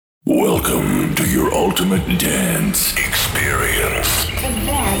Welcome to your ultimate dance experience.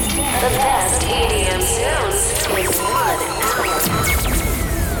 The best EDM sounds in 1 hour.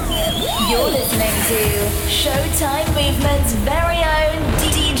 You're listening to Showtime Movement's very own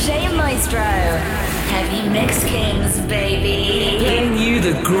DJ Maestro. Heavy Mix Kings, baby. Playing you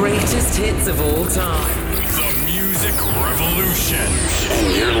the greatest hits of all time. The Music Revolution.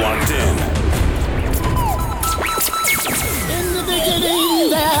 And you're locked in. In the beginning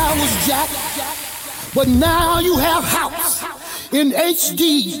there was Jack, but now you have house in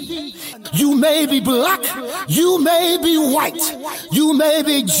HD. You may be black, you may be white, you may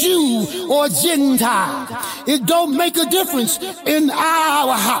be Jew or Gentile. It don't make a difference in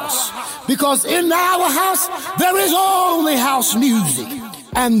our house, because in our house there is only house music.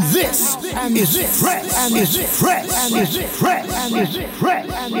 And this is fresh, and is fresh, and is fresh, and is fresh,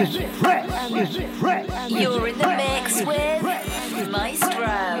 and is fresh, and is fresh. You're in the mix with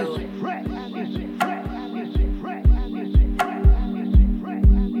Maestro.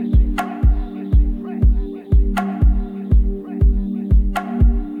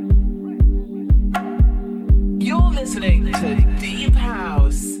 You're listening to Deep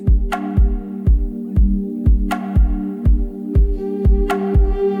House.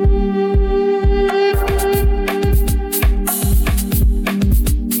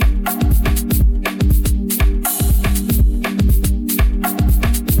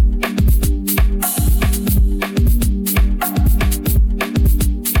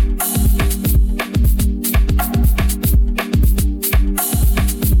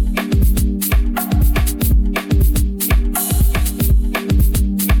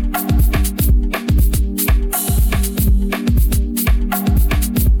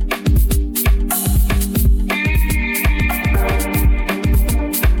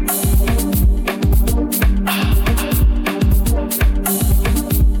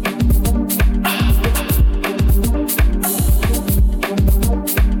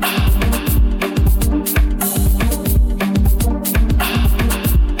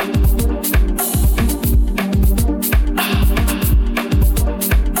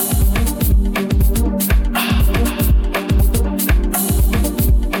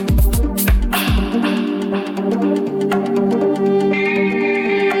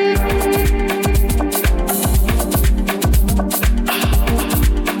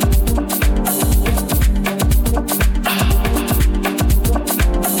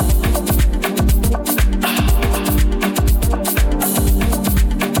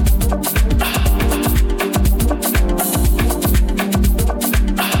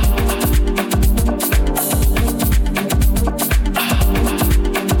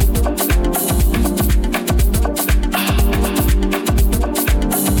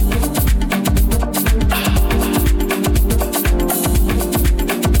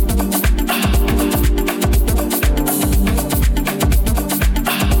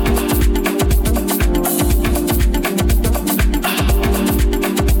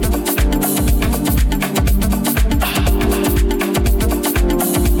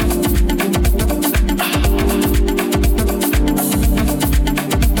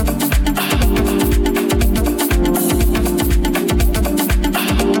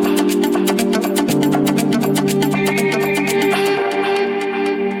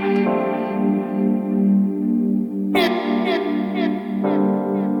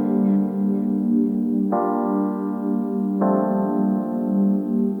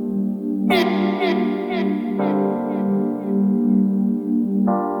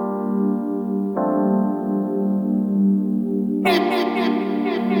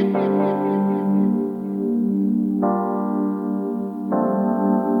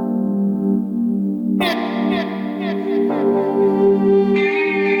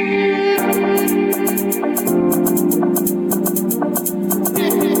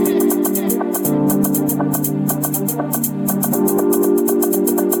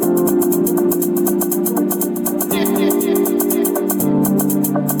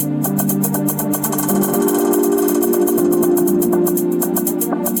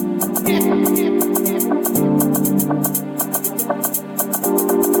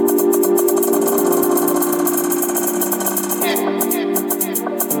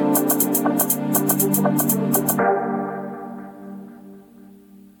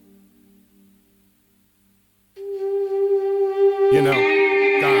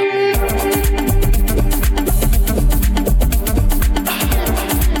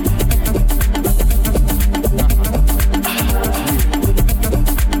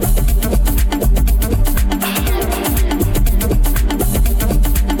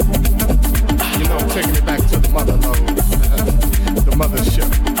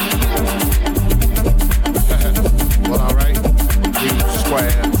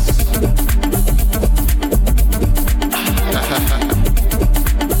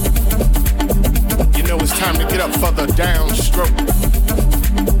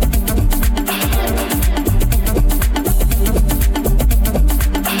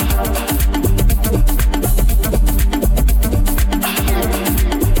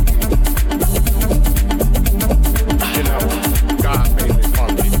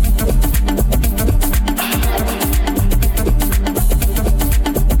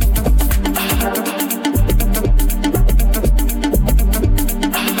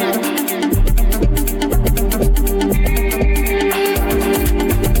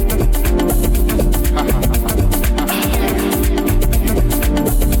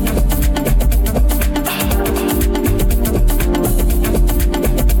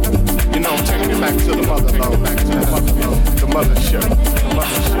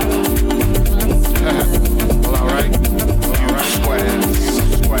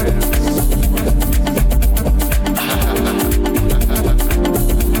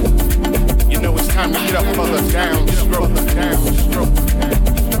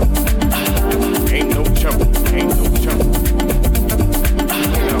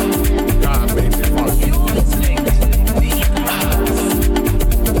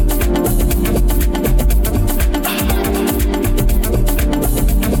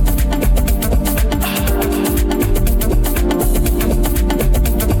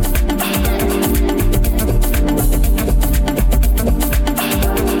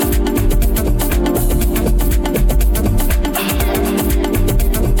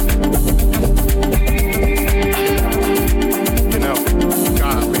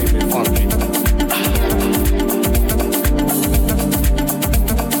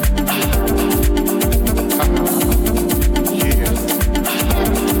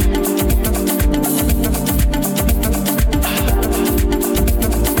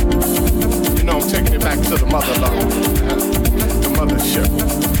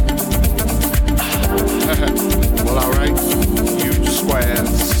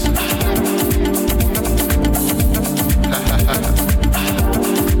 squares.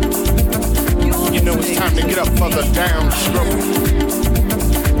 You know it's time to get up for the downstroke.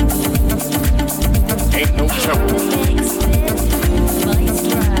 Ain't no joke.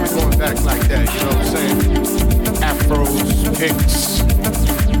 Going back like that, you know what I'm saying? Afros, picks,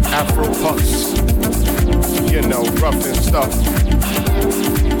 Afro puffs, you know, rough and stuff.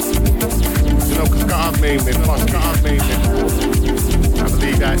 You know, cause God made me funky. God made me. I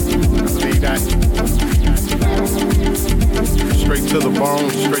believe that. I believe that. Straight to the bone,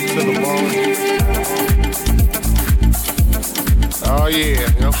 straight to the bone. Oh yeah,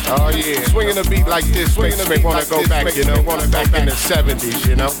 you know? Oh yeah. Swinging a beat like this makes me wanna go back, you know, wanna back in the 70s,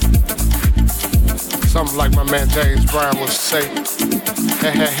 you know. Something like my man James Brown would say.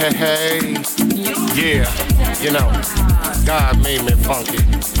 Hey, hey, hey, hey. Yeah, you know, God made me funky.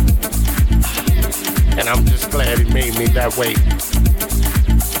 And I'm just glad he made me that way.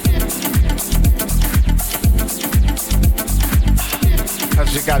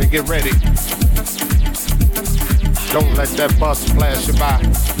 Cause you gotta get ready. Don't let that bus flash you by.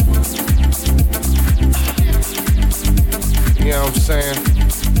 You know what I'm saying?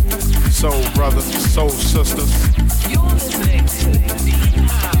 Soul brothers, soul sisters. You're listening to Deep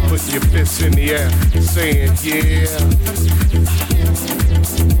House. Putting your fists in the air, saying yeah.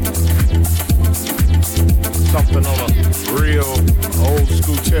 Something on a real old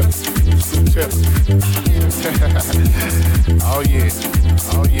school tip. Oh yeah,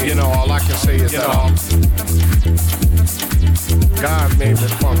 oh yeah. You know, all I can say is God made me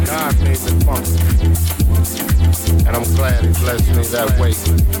funk, God made me funk. And I'm glad he blessed me that way,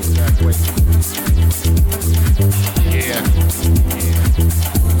 that way. Yeah.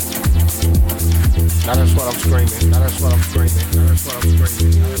 Now that's what I'm screaming, now that's what I'm screaming, now that's what I'm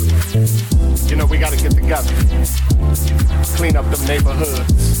screaming. You know, we gotta get together, clean up them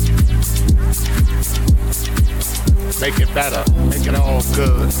neighborhoods, make it better, make it all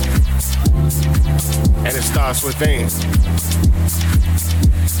good. And it starts within.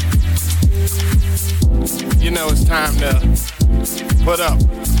 You know, it's time to put up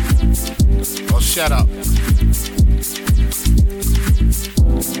or shut up.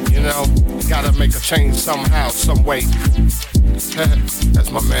 You know, gotta make a change somehow, some way.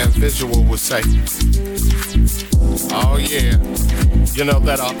 As my man Visual would say. Oh yeah, you know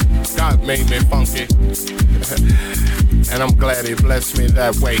that God made me funky. And I'm glad he blessed me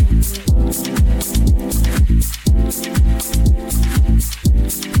that way.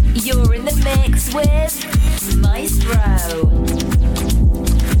 You're in the mix with Maestro.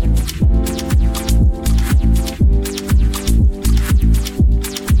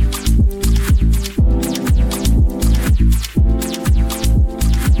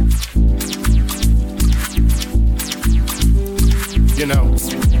 You know,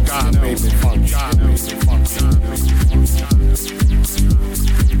 God made me funky. God made me funky. God made me funky.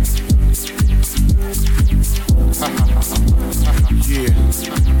 Yeah.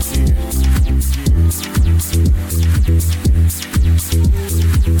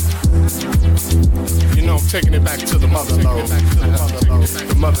 You know, I'm taking it back to the mother lode.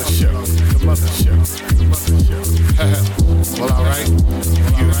 The mothership. The mothership. Well, alright.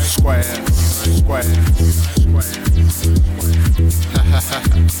 You squares.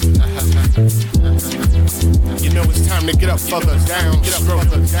 You know it's time to get up further down, stroke.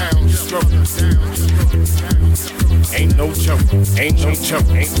 Ain't no joke, ain't no joke,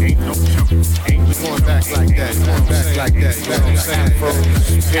 ain't no joke. Ain't going back like that, going back like that. You know what I'm saying? Afros,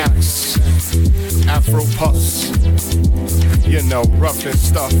 picks, Afro puffs, you know, rough and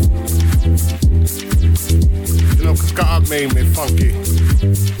stuff. You know, cause God made me funky.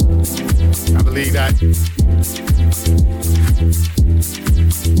 I believe that.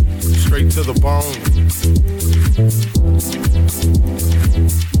 Straight to the bone.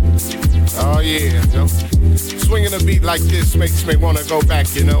 Oh yeah, you know. Swinging a beat like this makes me wanna go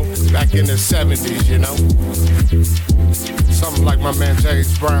back, you know, back in the 70s, you know. Something like my man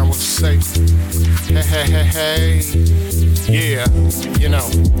James Brown would say. Hey, hey, hey, hey. Yeah, you know,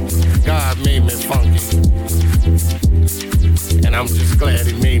 God made me funky. And I'm just glad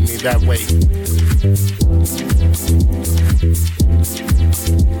he made me that way.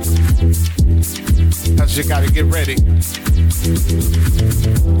 Cause you gotta get ready.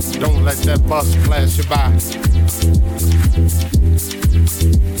 Don't let that bus flash you by.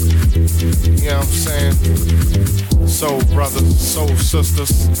 You know what I'm saying? Soul brothers, soul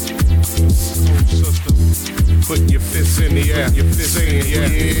sisters. Putting your fists in the air. Your fists saying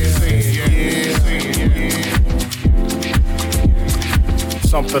yeah.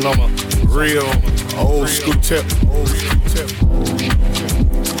 Something on a real old school tip.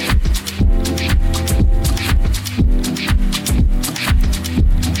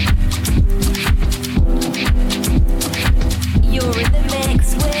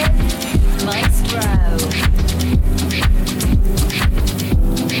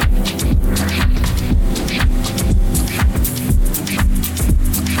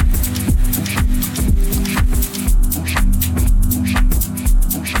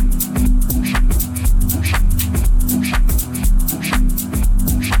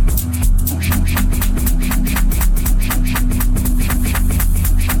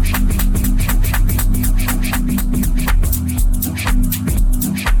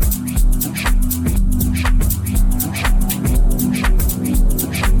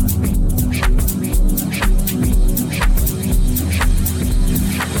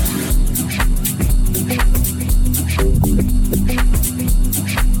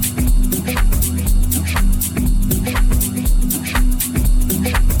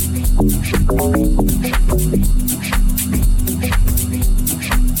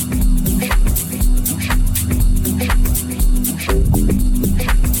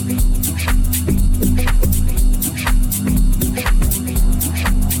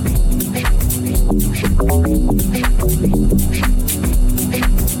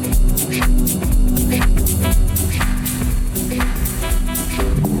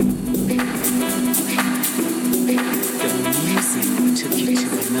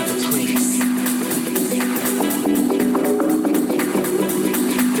 another place.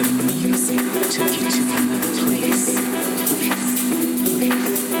 The music took you to another place.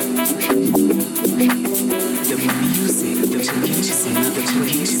 The music took you to another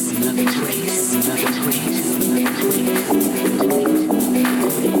place, another place, another place, another place.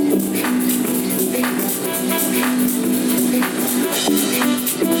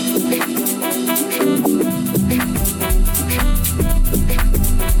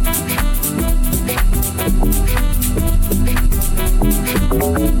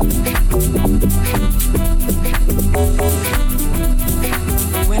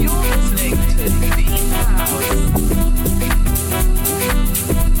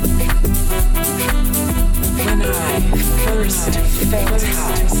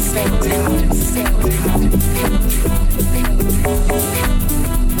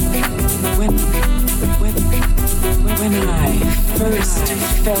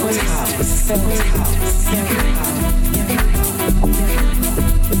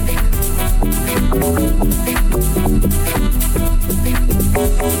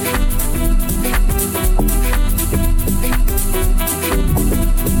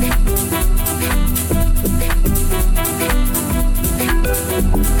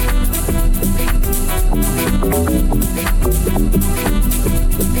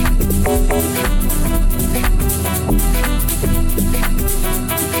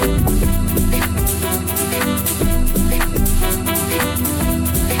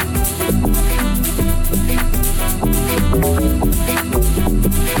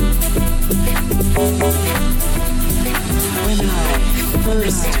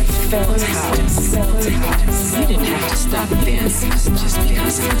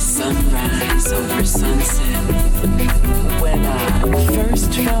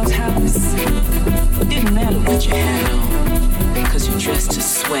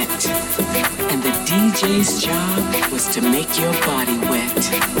 DJ's job was to make your body wet.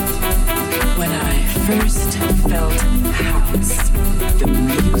 When I first felt house, the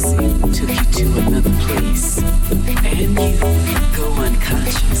music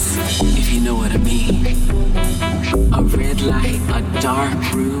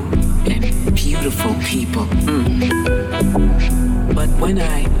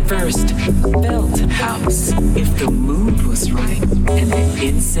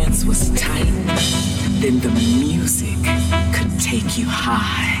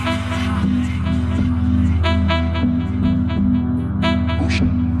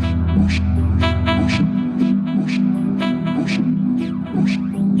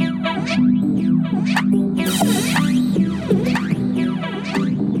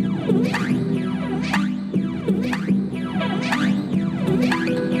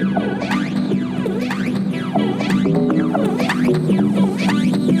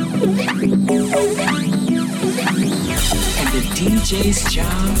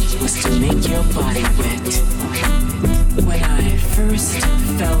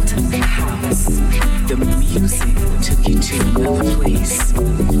took you to another place,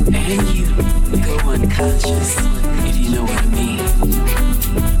 and you go unconscious, if you know what I mean.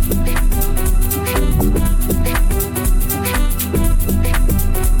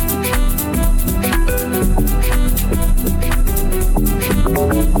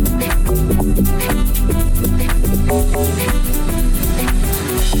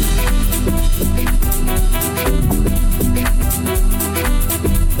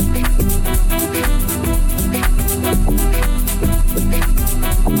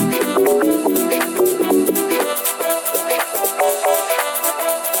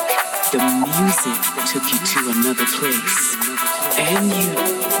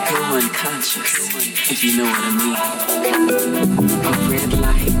 If you know what I mean. A red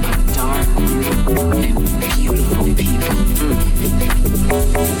light, a dark room, and beautiful people.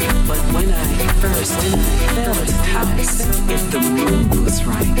 But when I first felt house, if the mood was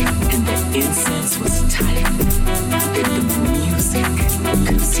right and the incense was tight, then the music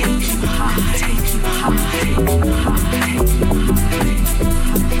could take you high, take you high, take you high, take you high.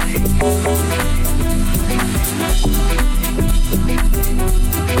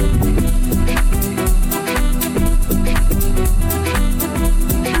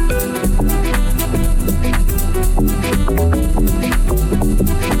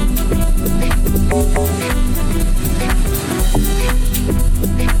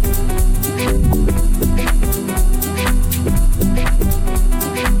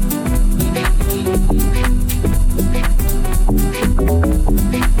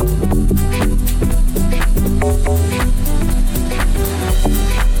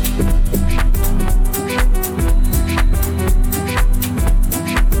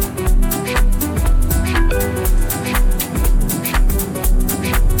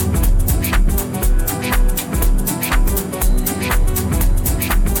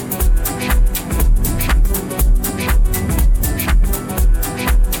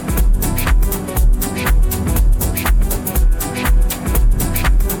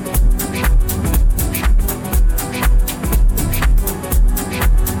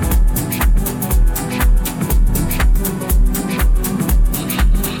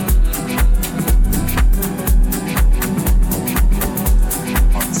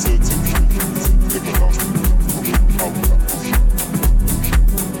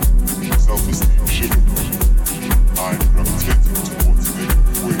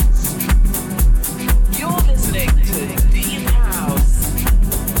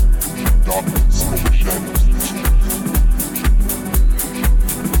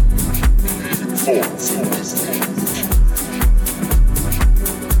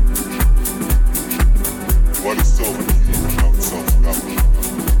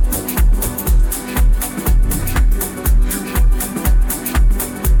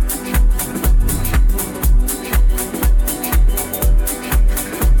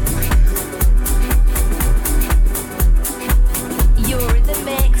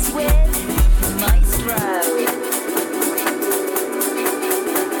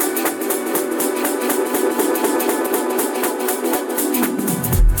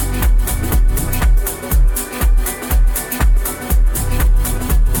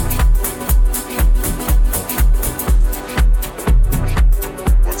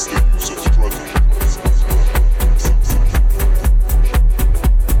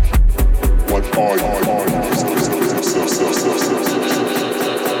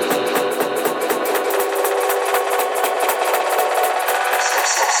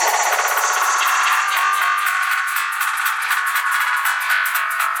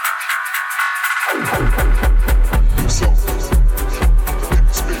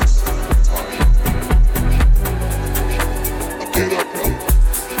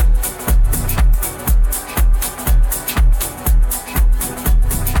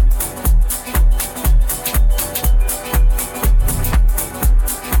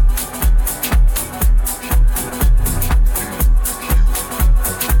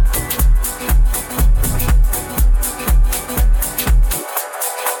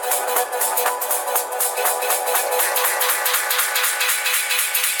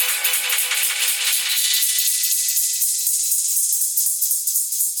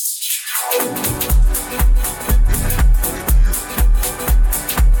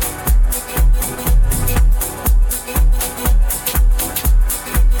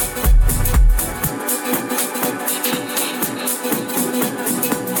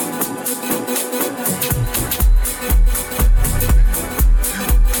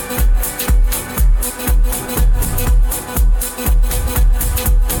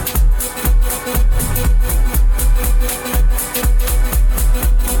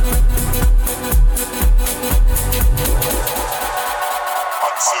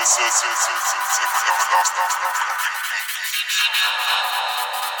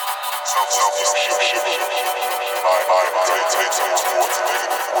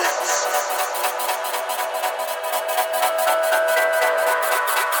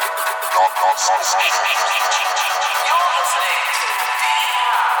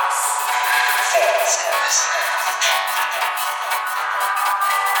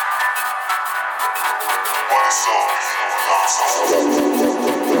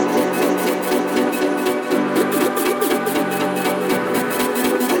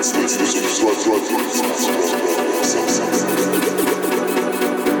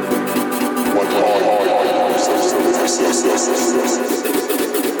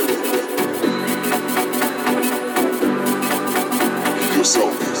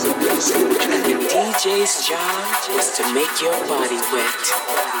 DJ's job is to make your body wet.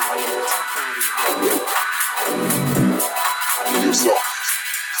 Yourself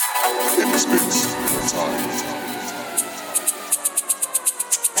in the space of time.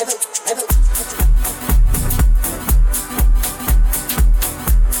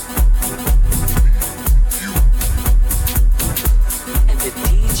 And the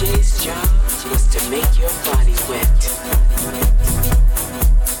DJ's job is to make your body wet.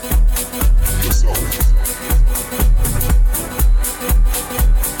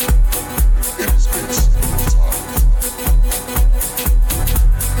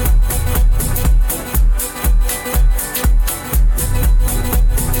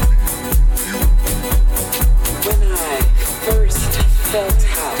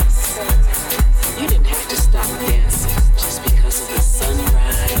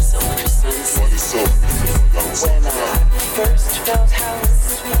 Sunrise over sunset.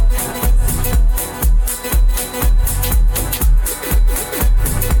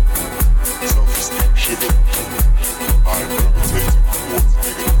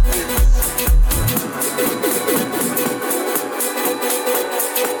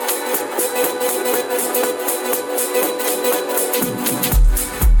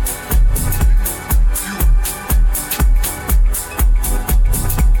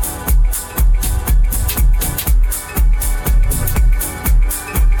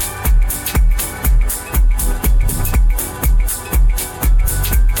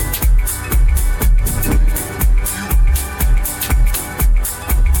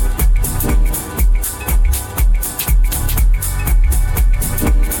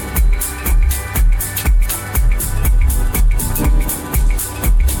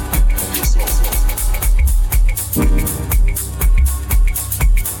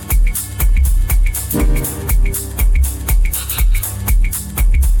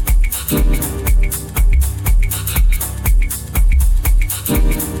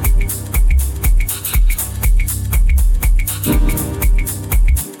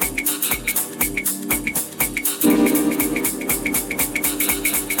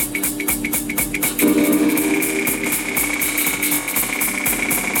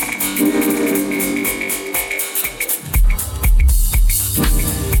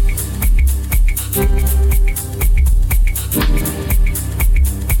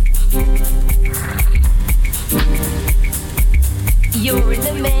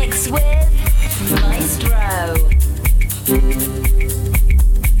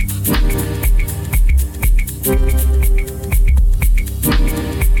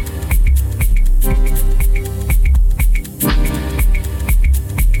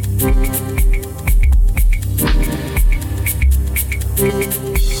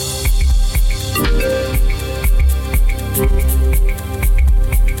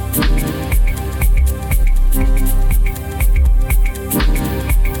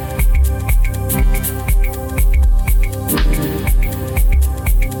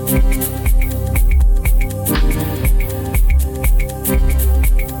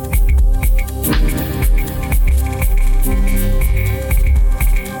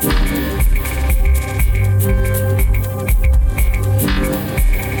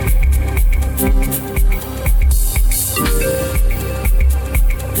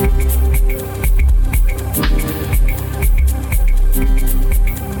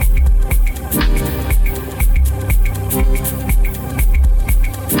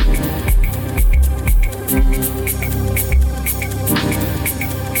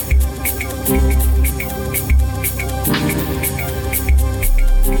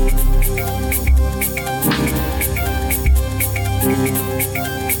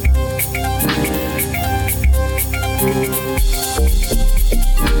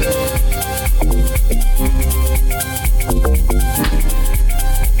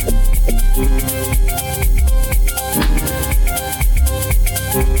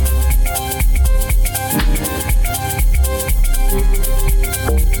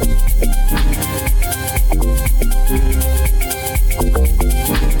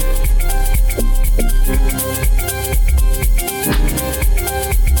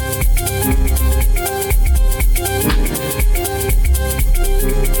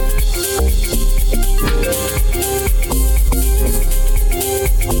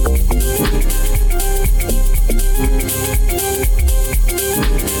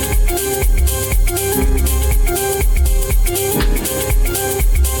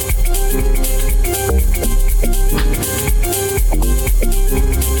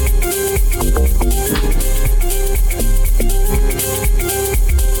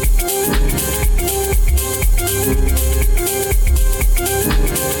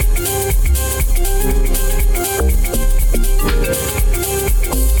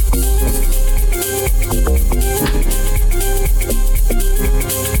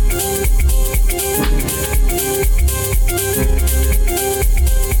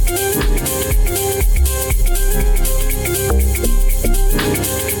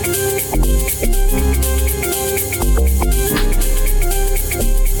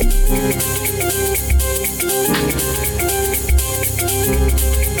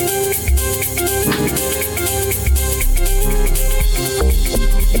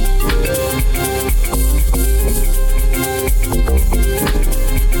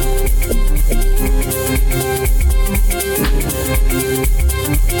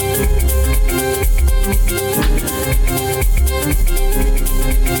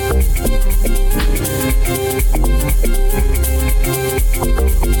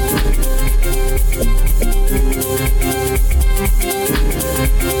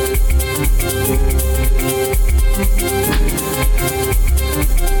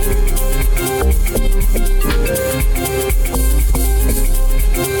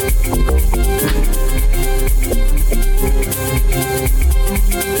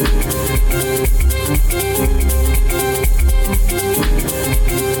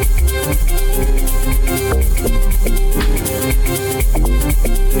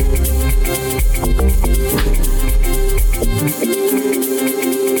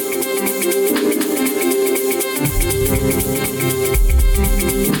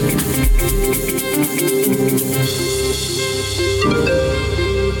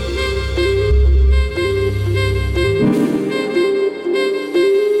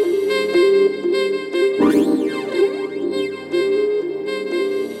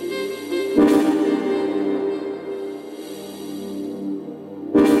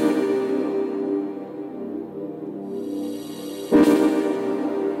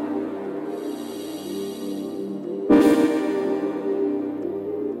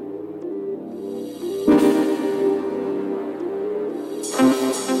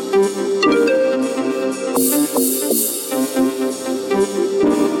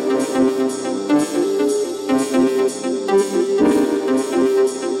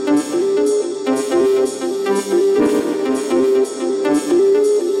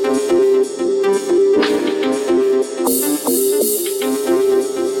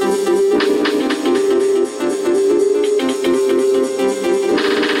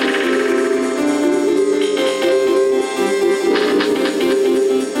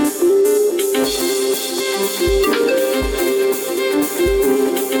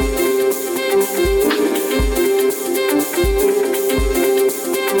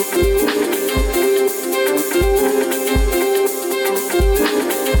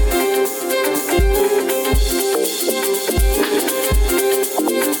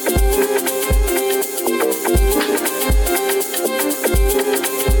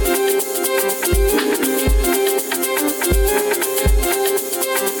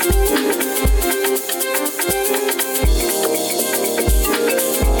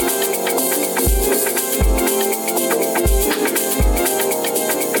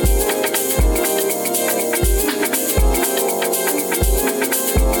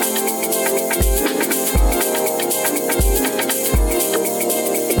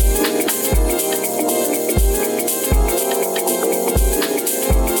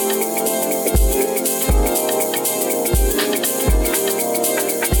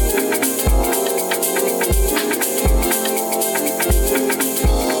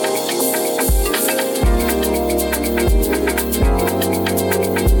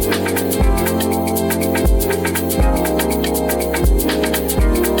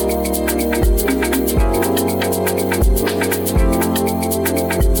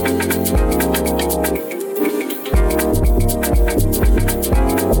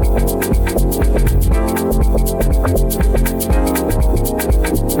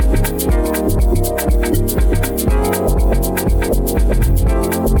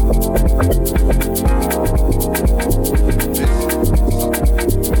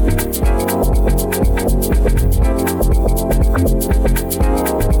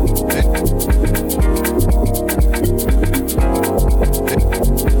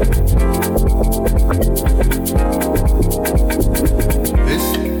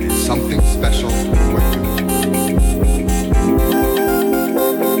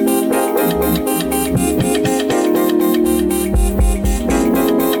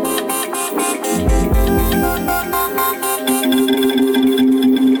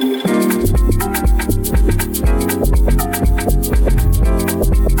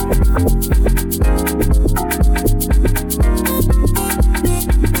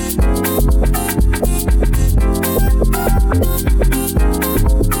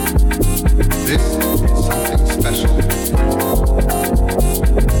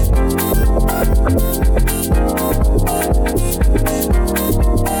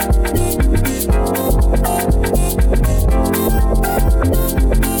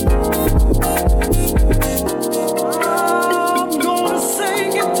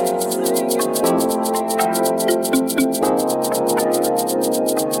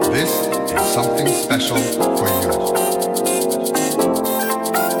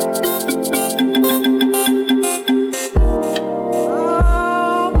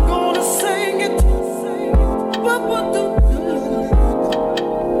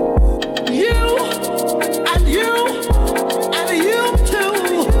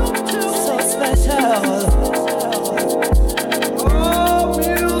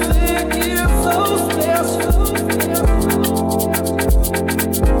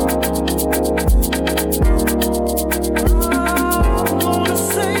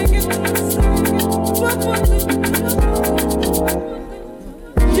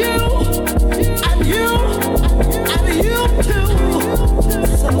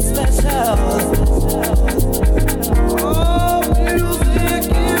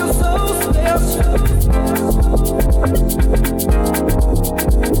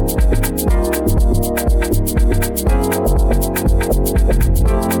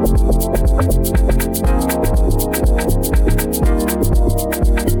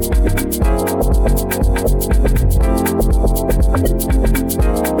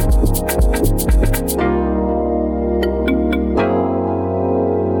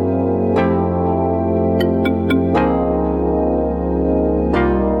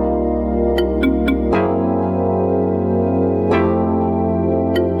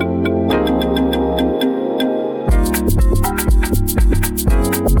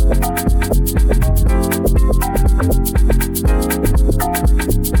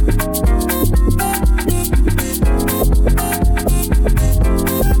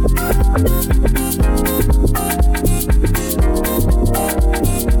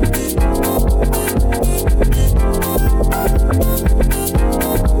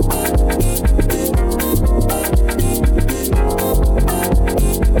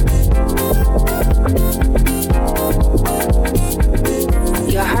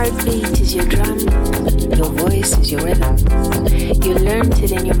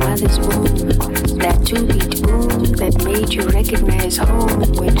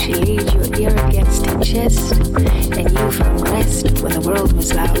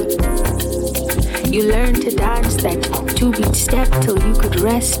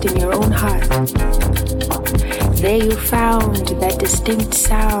 Distinct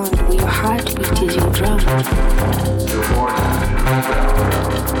sound where your heartbeat is your drum.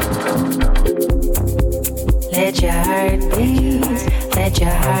 Let your heart beat, let your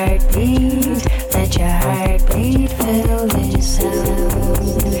heart beat, let your heart beat fill this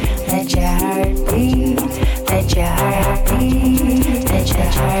sound. Let your heart beat, let your heart beat, let your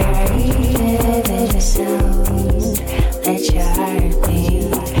heart beat fill this sound. Let your heart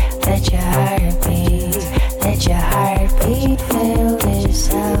beat, let your heart beat, let your heart beat fill this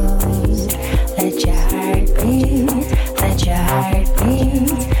sound. Let your heart beat, let your heart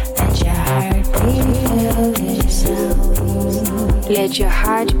beat, let your heart beat fill this sound. Let your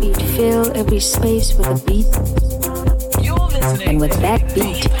heartbeat fill every space with a beat. And with that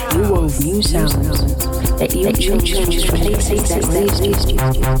beat, you wove new sounds that you chose from places that raised you.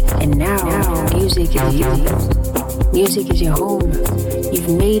 And now, music is you. Music is your home. You've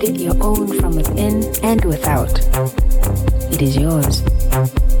made it your own from within and without. It is yours.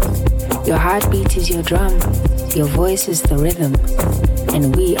 Your heartbeat is your drum. Your voice is the rhythm.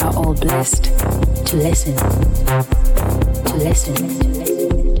 And we are all blessed to listen. To listen.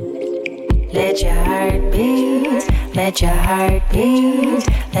 Let your heart beat, let your heart beat,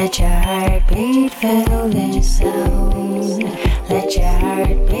 let your heart beat fill this sound. Let your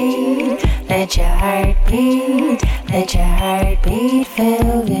heart beat, let your heart beat, let your heart beat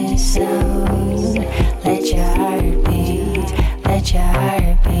fill this sound. Let your heart beat, let your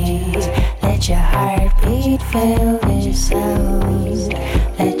heart beat, let your heart beat fill this sound.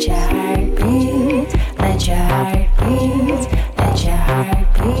 Let your heart beat, let your heart beat, let your heart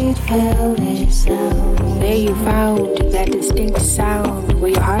beat fill this sound. There you found that distinct sound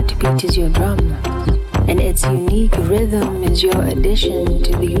where your heartbeat is your drum. And its unique rhythm is your addition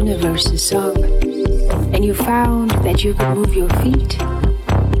to the universe's song. And you found that you could move your feet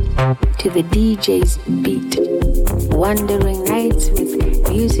to the DJ's beat. Wandering nights with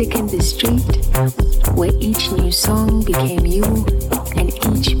music in the street, where each new song became you, and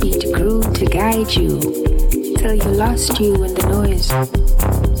each beat grew to guide you, till you lost you in the noise.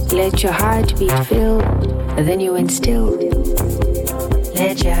 Let your heartbeat fill, then you instill.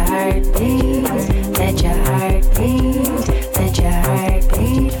 Let your heart beat, let your heart beat, let your heart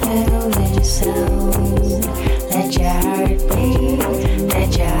beat fill this sound. Let your heart beat,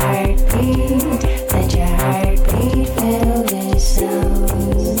 let your heart beat, let your heart beat fill this sound.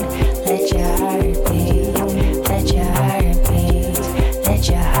 Let your heart beat, let your heart beat, let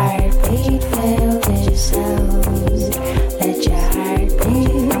your heart beat fill this sound. Let your heart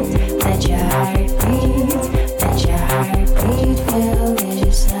beat, let your heart beat, let your heart beat fill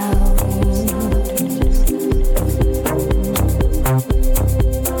this sound.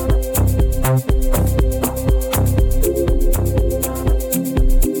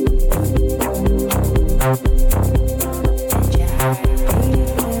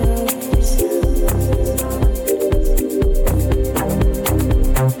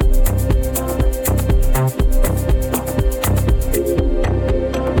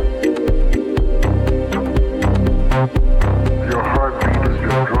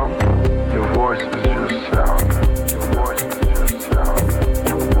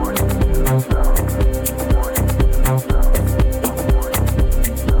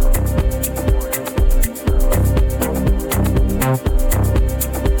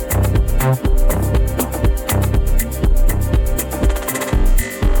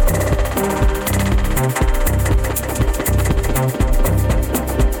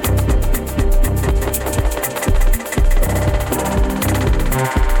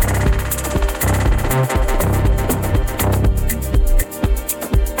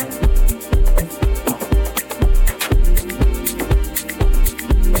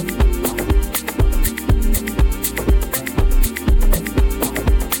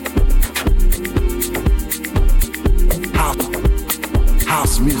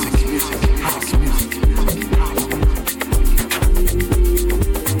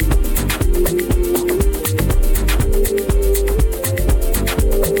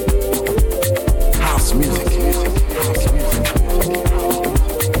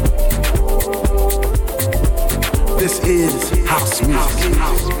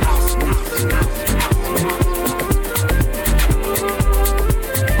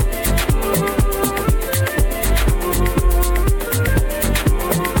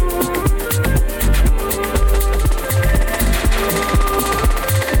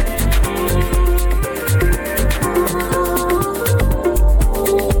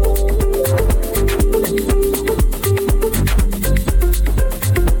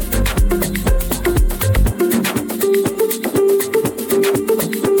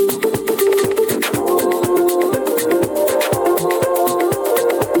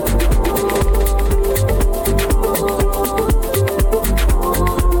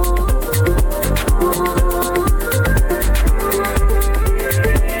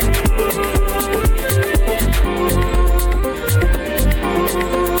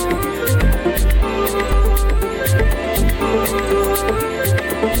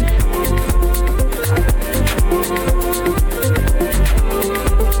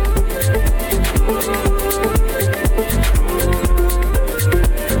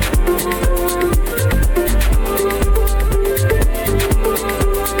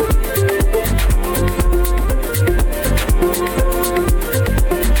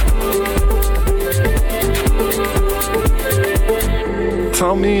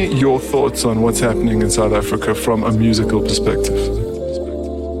 Tell me your thoughts on what's happening in South Africa from a musical perspective.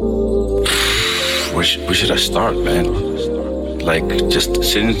 Where should I start, man? Like, just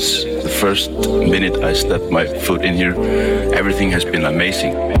since the first minute I stepped my foot in here, everything has been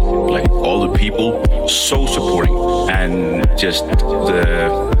amazing. Like, all the people, so supporting. And just the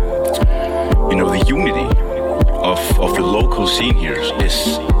unity of the local scene here is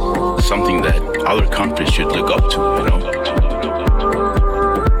something that other countries should look up to,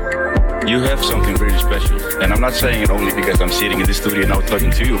 You have something really special. And I'm not saying it only because I'm sitting in this studio now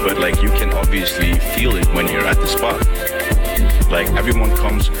talking to you, but like, you can obviously feel it when you're at the spot. Like, everyone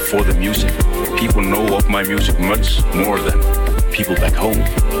comes for the music. People know of my music much more than people back home.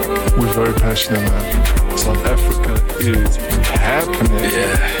 We're very passionate, man. South Africa is happening.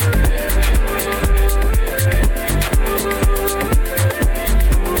 Yeah.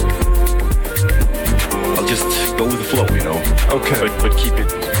 I'll just go with the flow, Okay. But keep it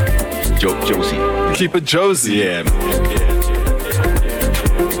Josie. Keep it Josie. Yeah.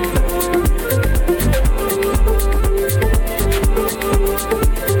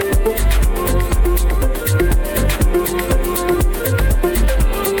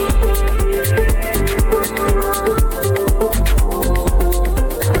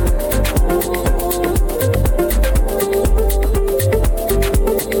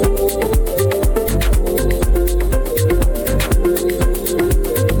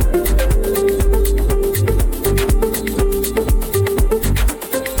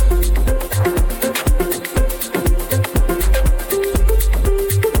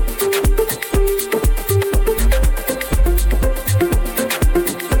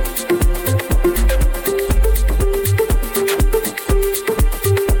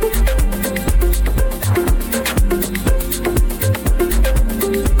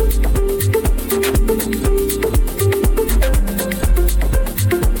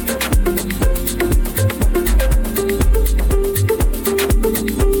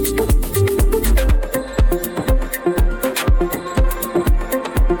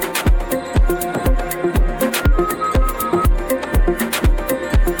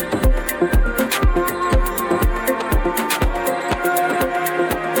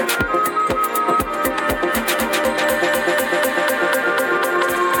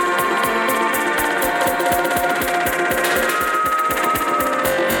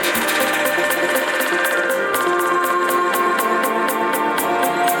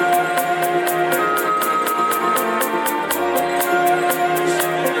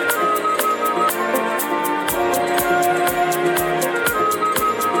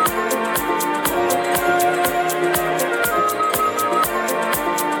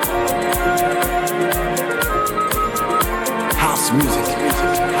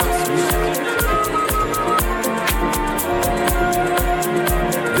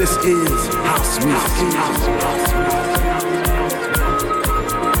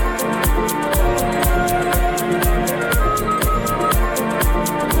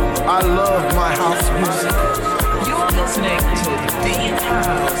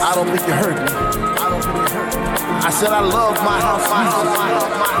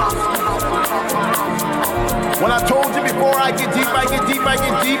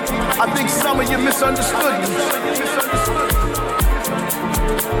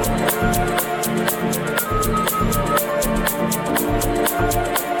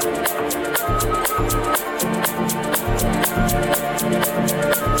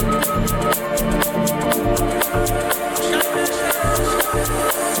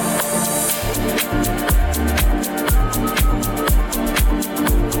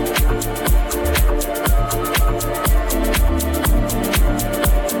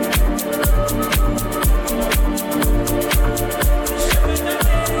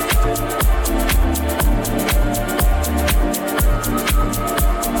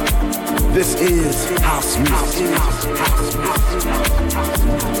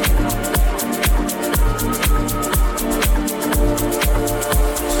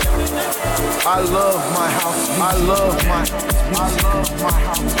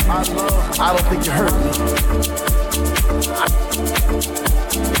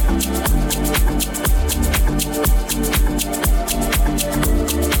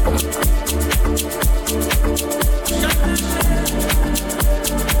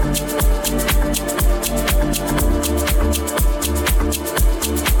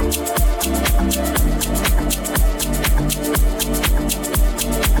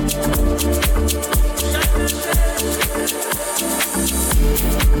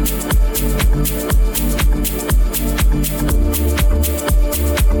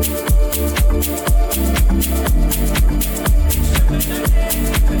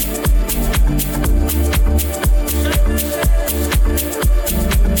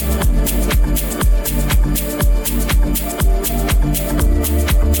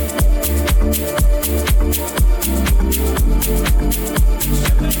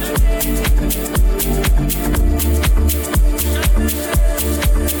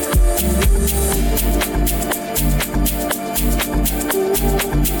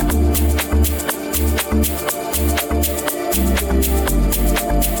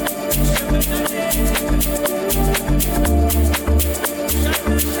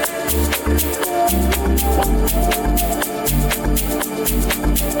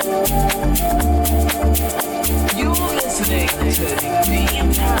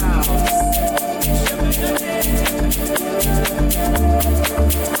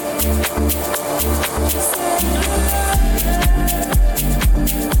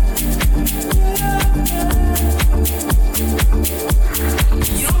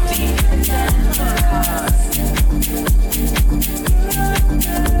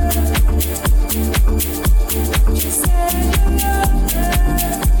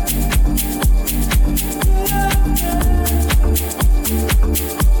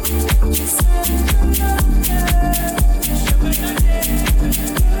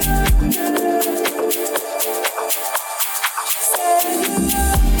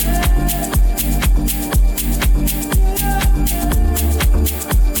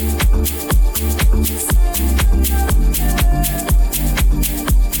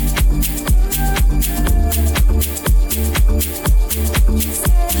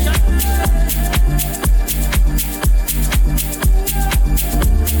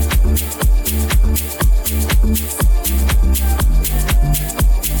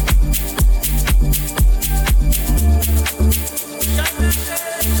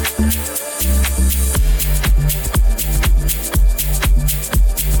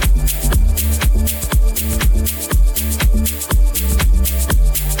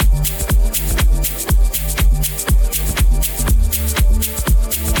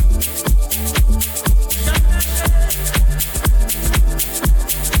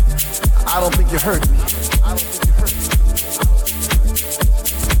 I don't think you heard me.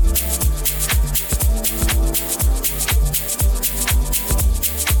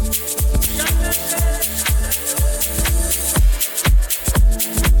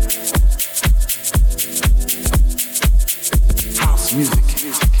 House music.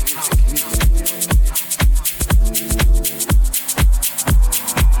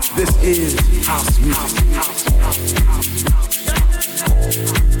 This is house music.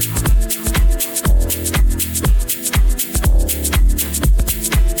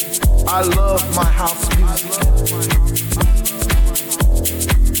 I love my house music.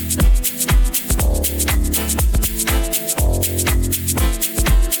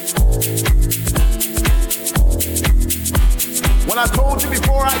 When I told you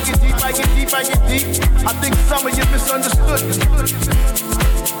before I get deep, I get deep, I get deep, I think some of you misunderstood me.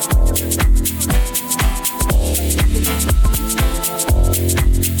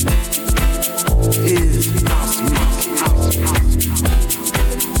 Is house music.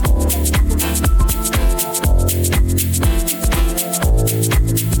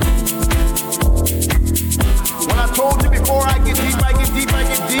 When I told you before I get deep, I get deep, I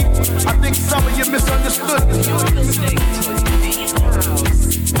get deep, I think some of you misunderstood me. You're listening to Deep House.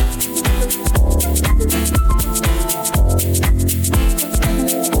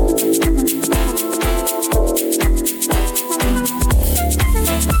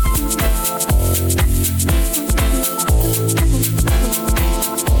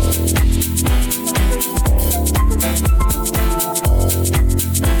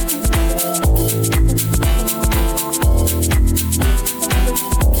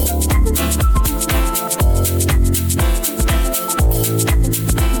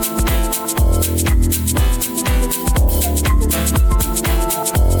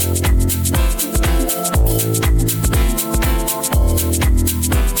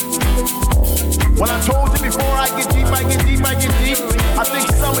 When I told you before I get deep, I get deep, I get deep, I think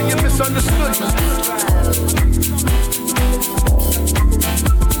some of you misunderstood me.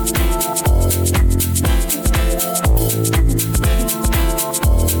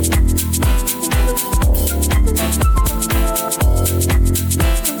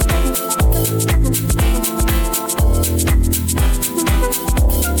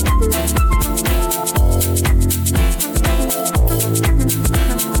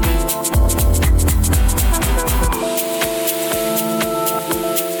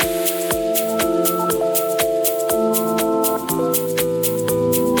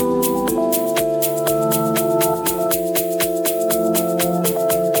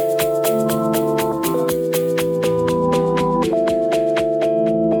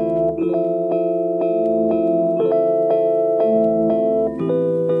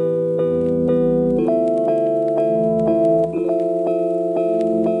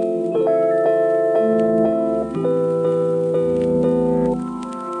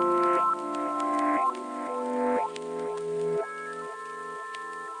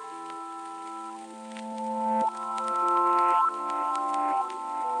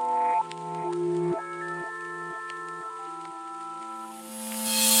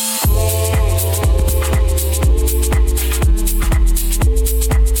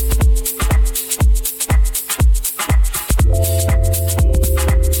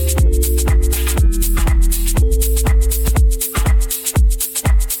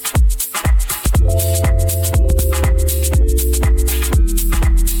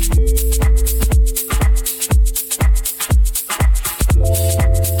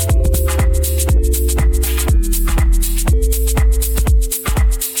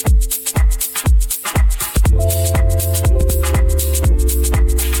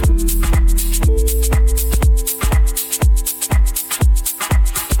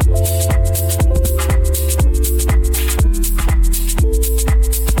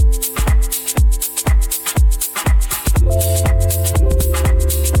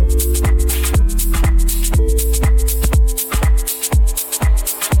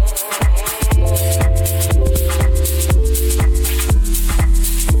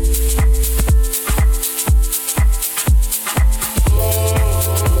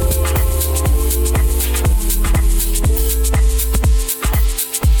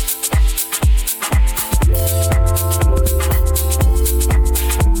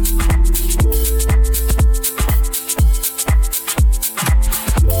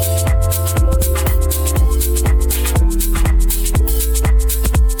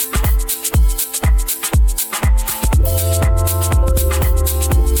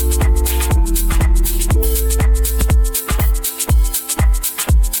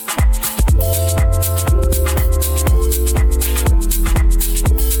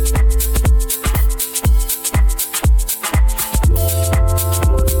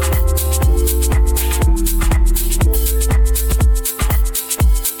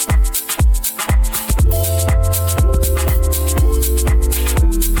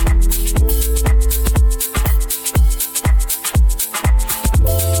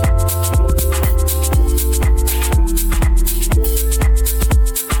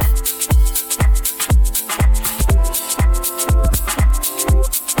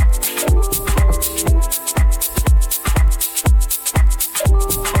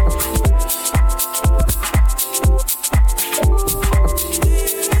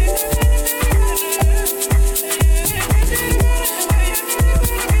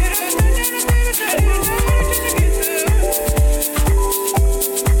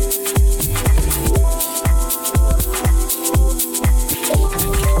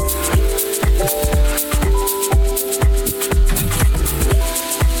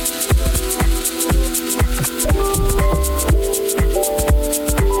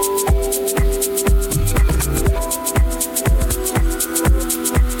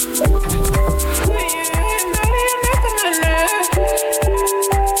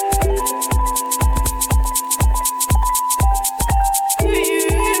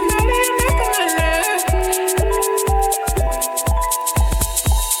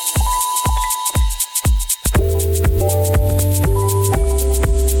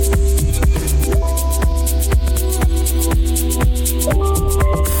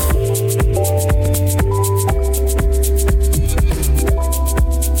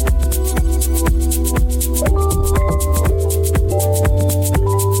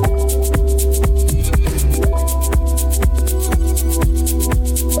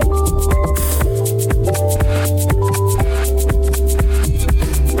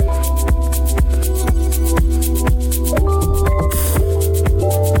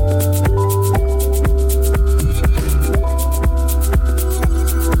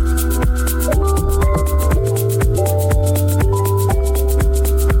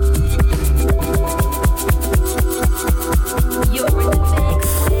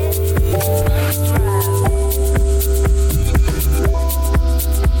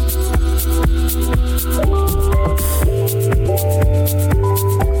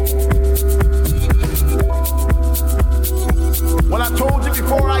 told you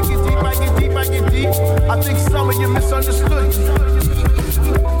before I get deep, I get deep, I get deep. I think some of you misunderstood me.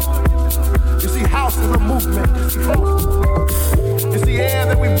 You see, house is a movement. It's the air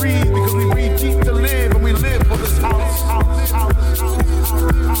that we breathe because we breathe deep to live and we live for this house.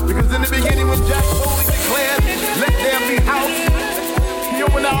 Because in the beginning when Jack Foley declared, let there be house, he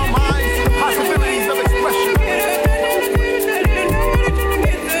opened our minds to the possibilities of expression.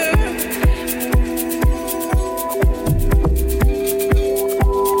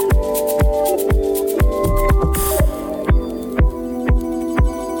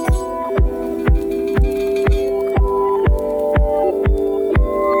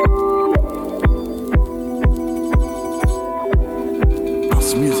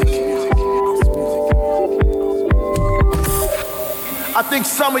 I think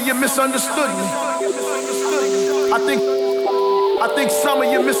some of you misunderstood me. I think some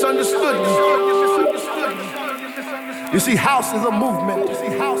of you misunderstood me. You see, house is a movement. You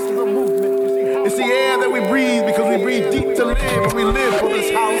see, house is a movement. It's the air that we breathe because we breathe deep to live and we live for this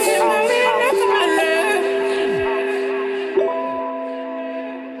house.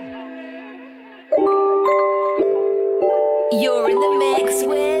 You're in the mix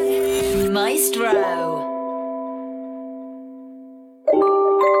with Maestro.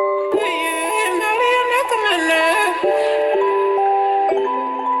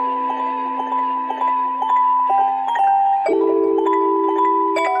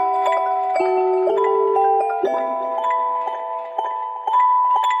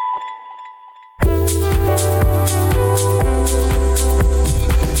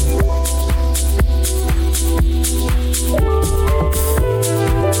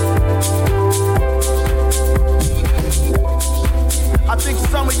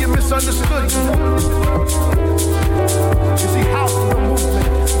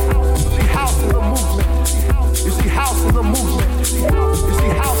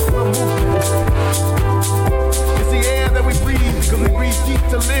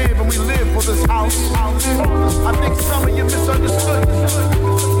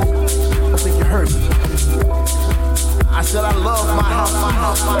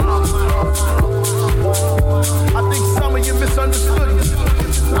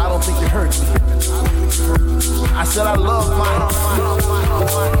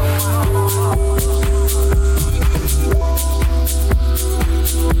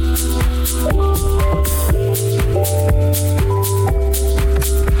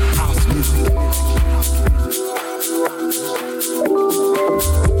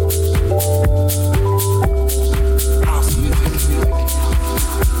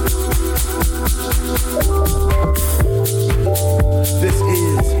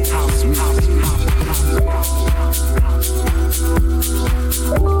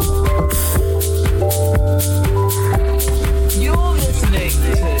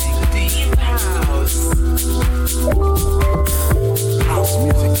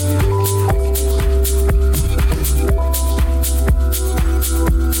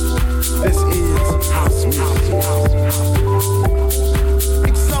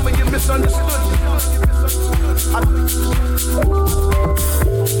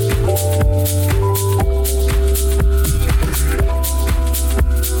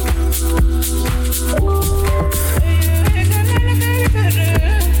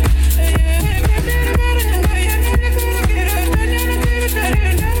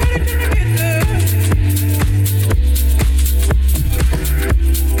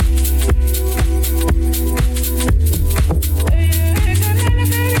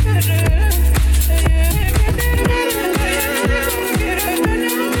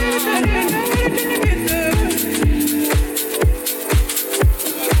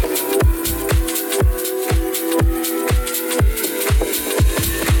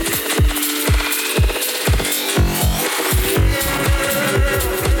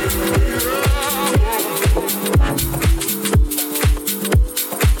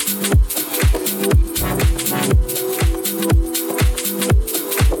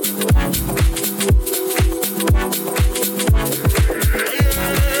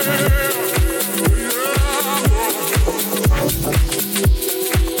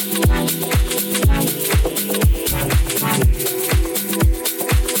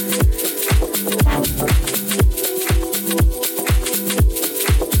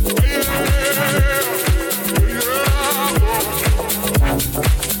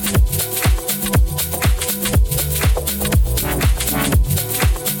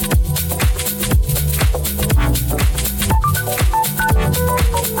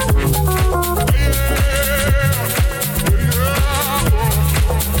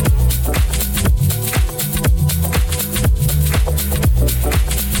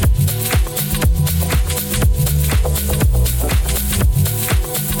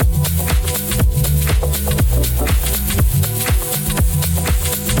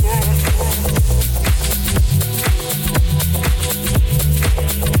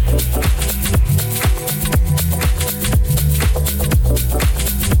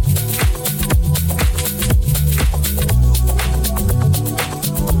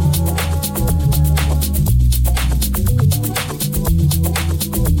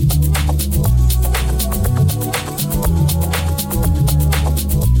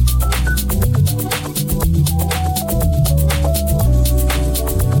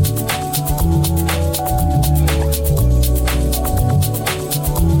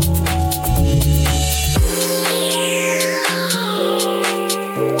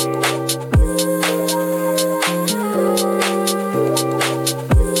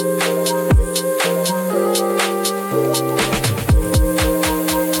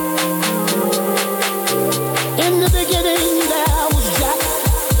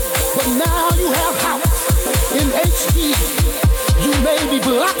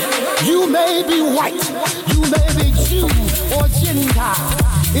 Jew or Gentile.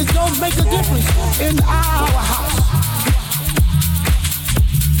 It don't make a difference in our house.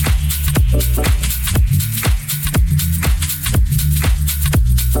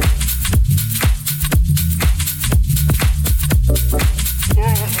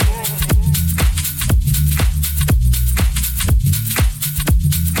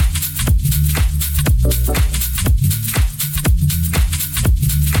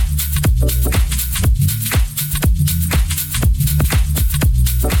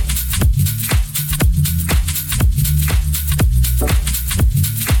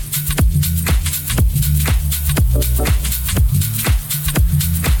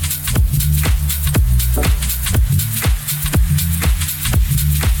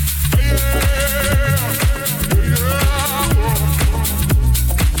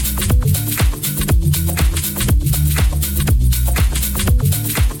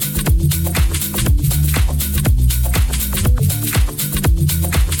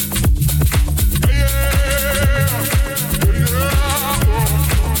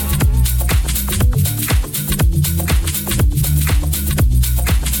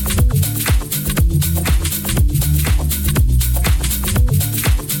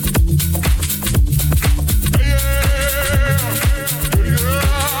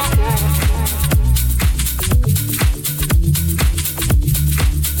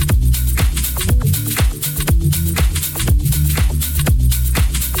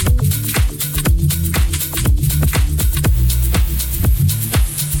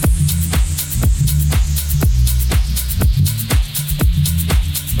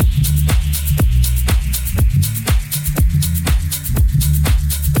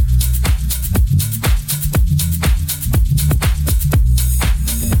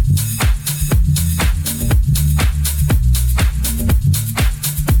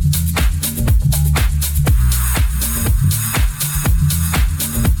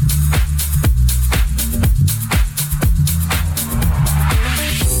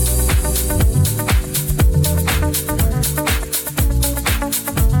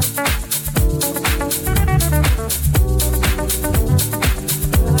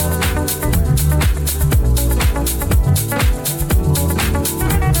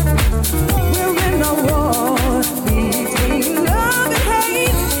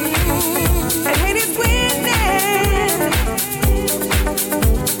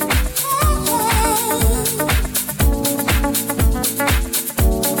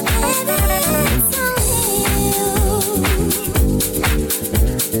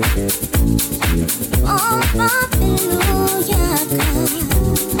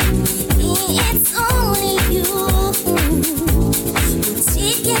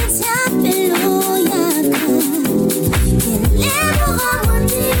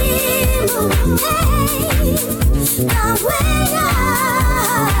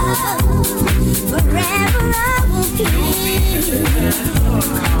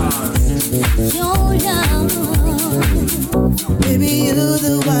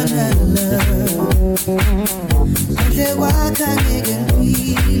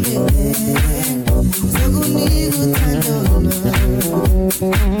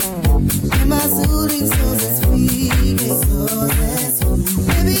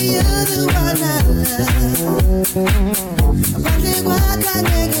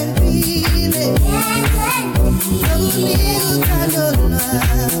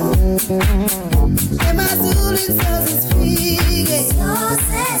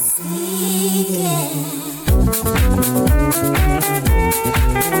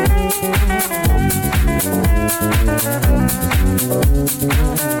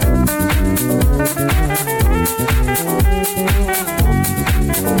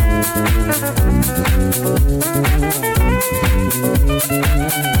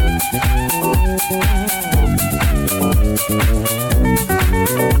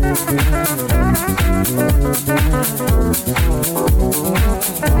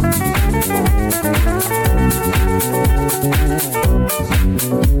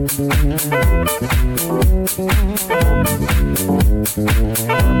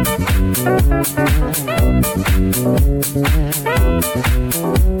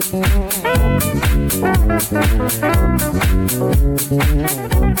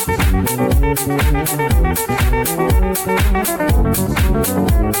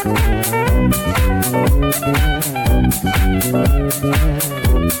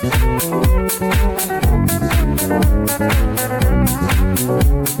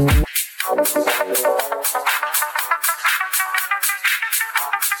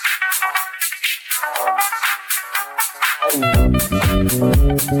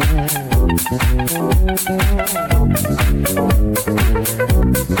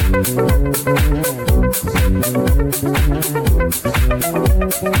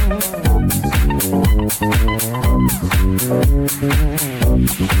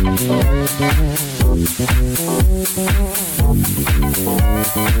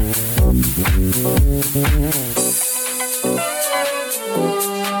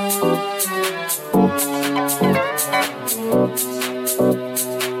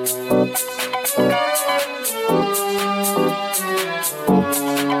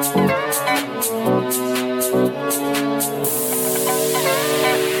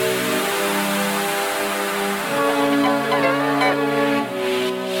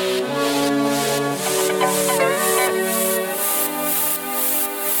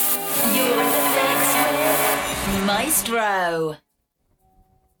 Maestro.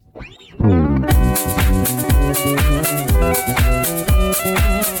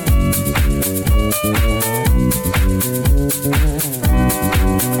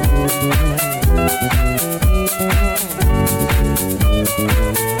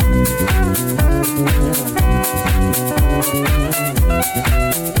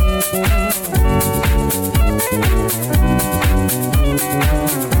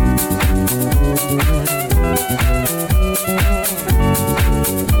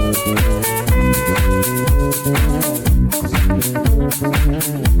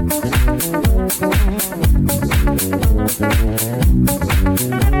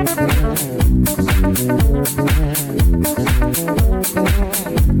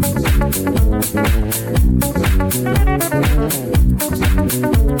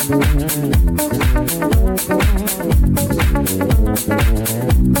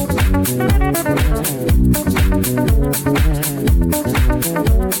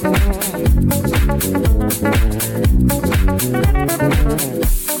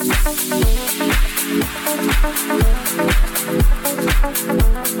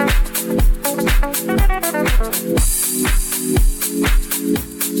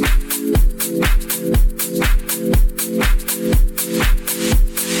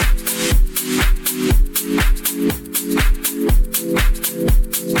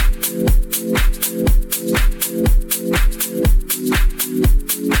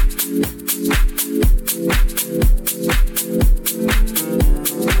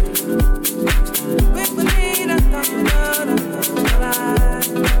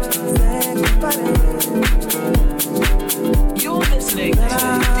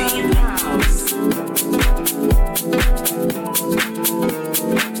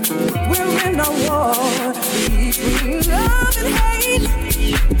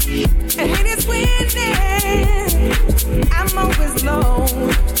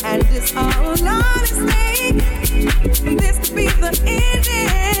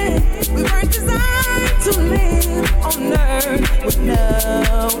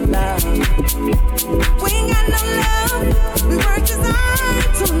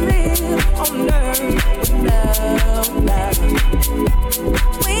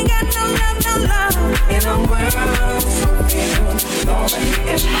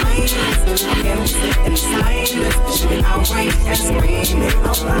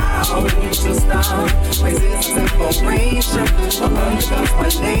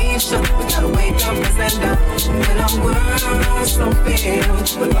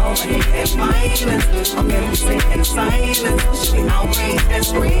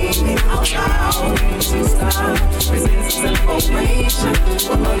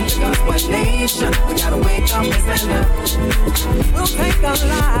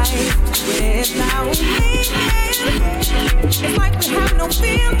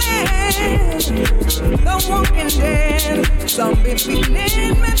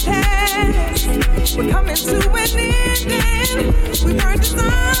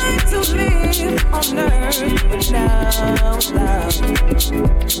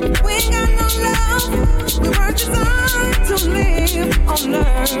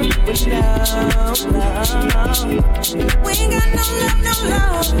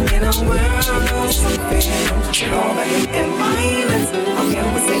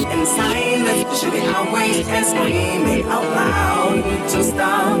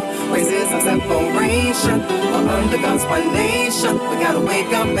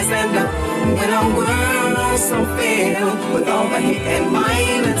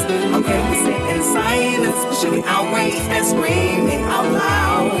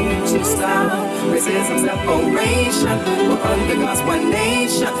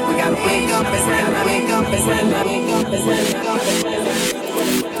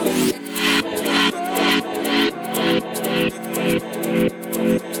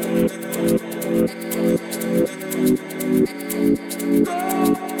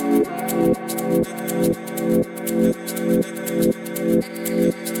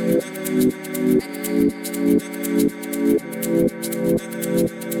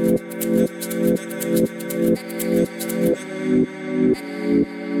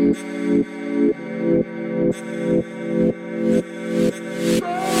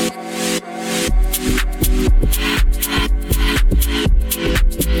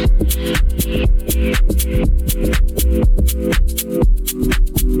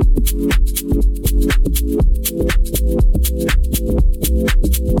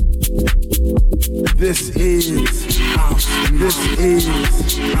 This is house. This is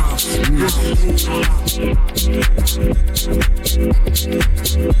house. This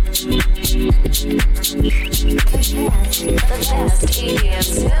is best EDM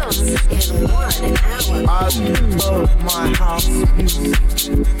tunes in 1 hour. I love my house music.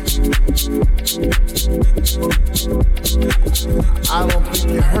 I don't think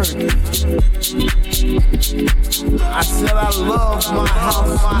you heard me. I said I love my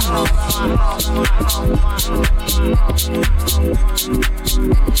house, my house.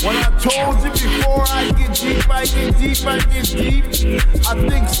 When I told you before, I get deep, I get deep, I get deep. I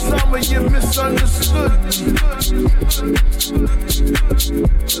think some of you misunderstood me.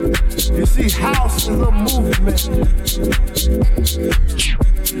 You see, house is a movement.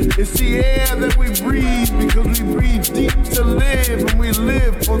 It's the air that we breathe because we breathe deep to live, and we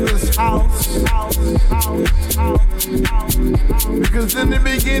live for this house. Because in the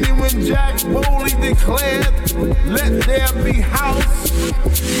beginning when Jack Bowley declared, let there be house,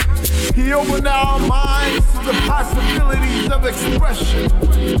 he opened our minds to the possibilities of expression.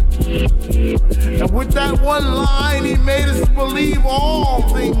 And with that one line, he made us believe all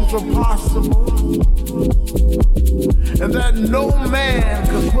things were possible, and that no man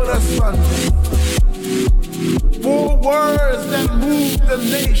could put us under. 4 words that moved the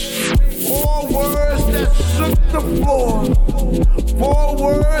nation, 4 words that shook the floor, 4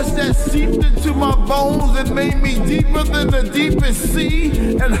 words that seeped into my bones and made me deeper than the deepest sea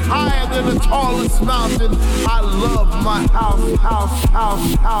and higher than the tallest mountain. I love my house, house,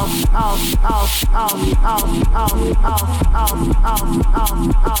 house, house, house, house, house, house, house, house,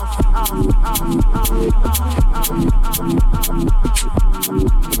 house,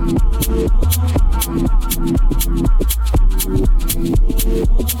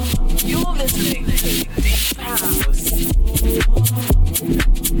 You're listening to Deep House.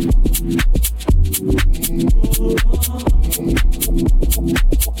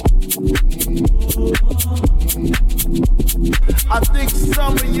 I think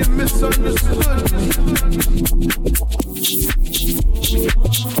some of you misunderstood me.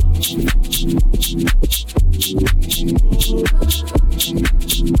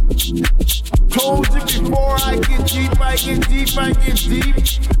 Told you before, I get deep, I get deep, I get deep.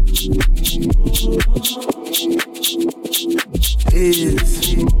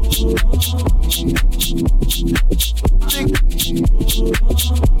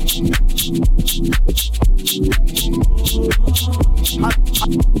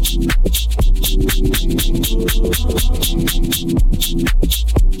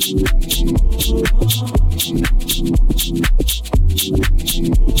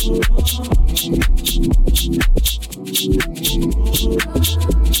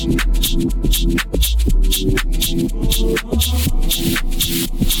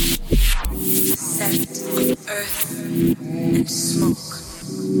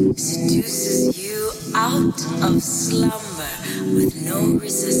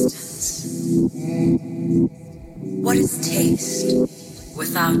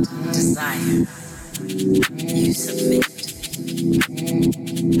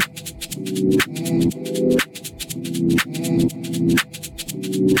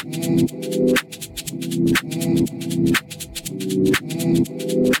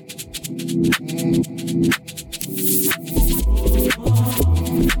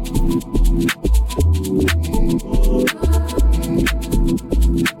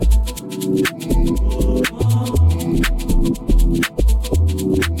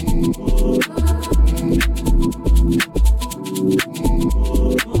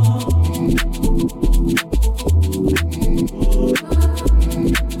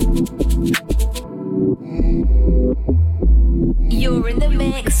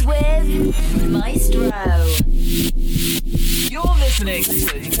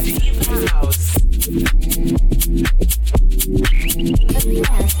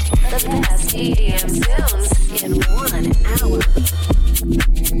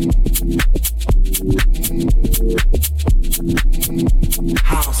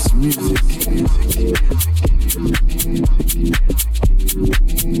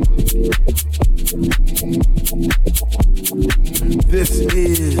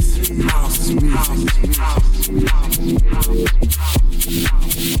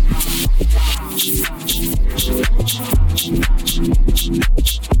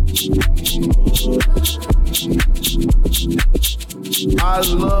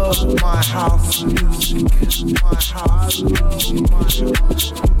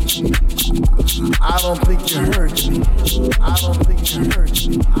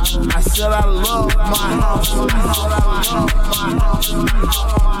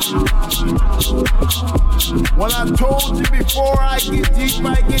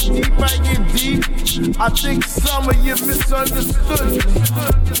 I think some of you misunderstood me.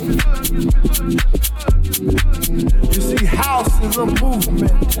 You see, house is a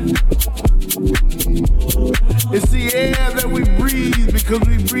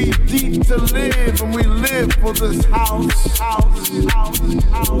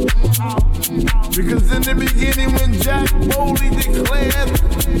Because in the beginning when Jack boldly declared,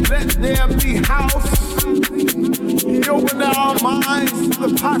 let there be house, he opened our minds to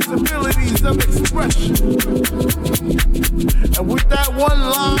the possibilities of expression. And with that one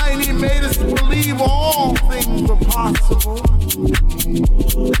line, he made us believe all things were possible.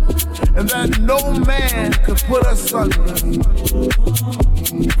 And that no man could put us under.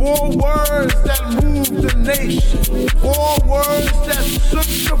 4 words that moved the nation. 4 words that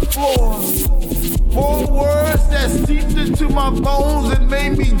shook the floor. 4 words that seeped into my bones and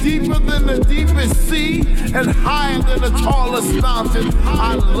made me deeper than the deepest sea and higher than the tallest mountain.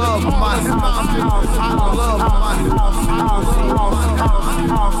 I love my house. I love my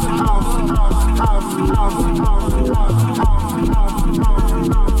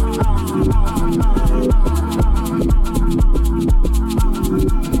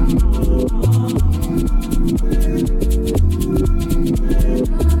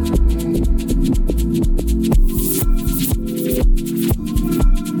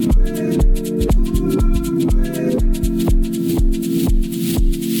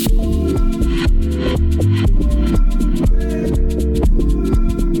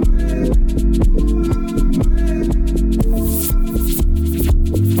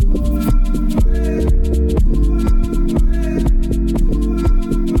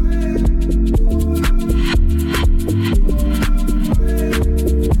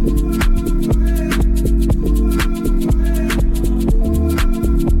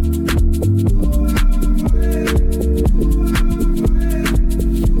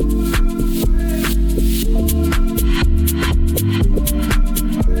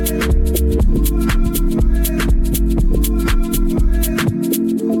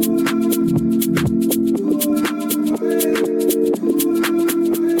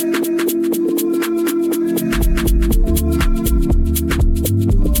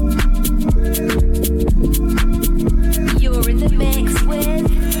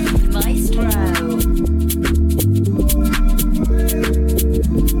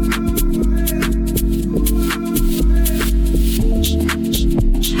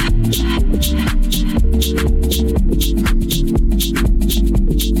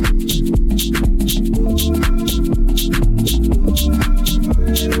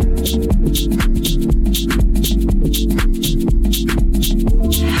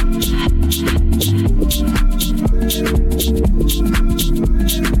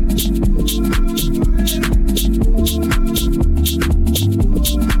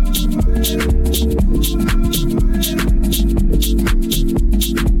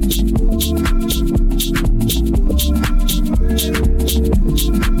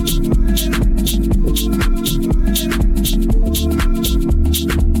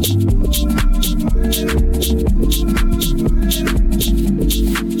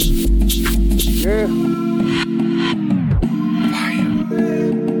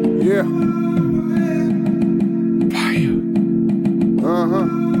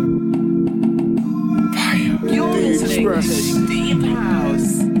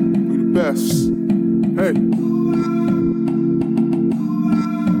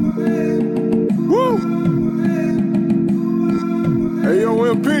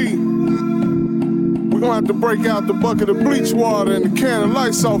break out the bucket of bleach water and the can of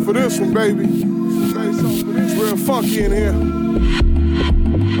lights off for this one, baby. It's real funky in here.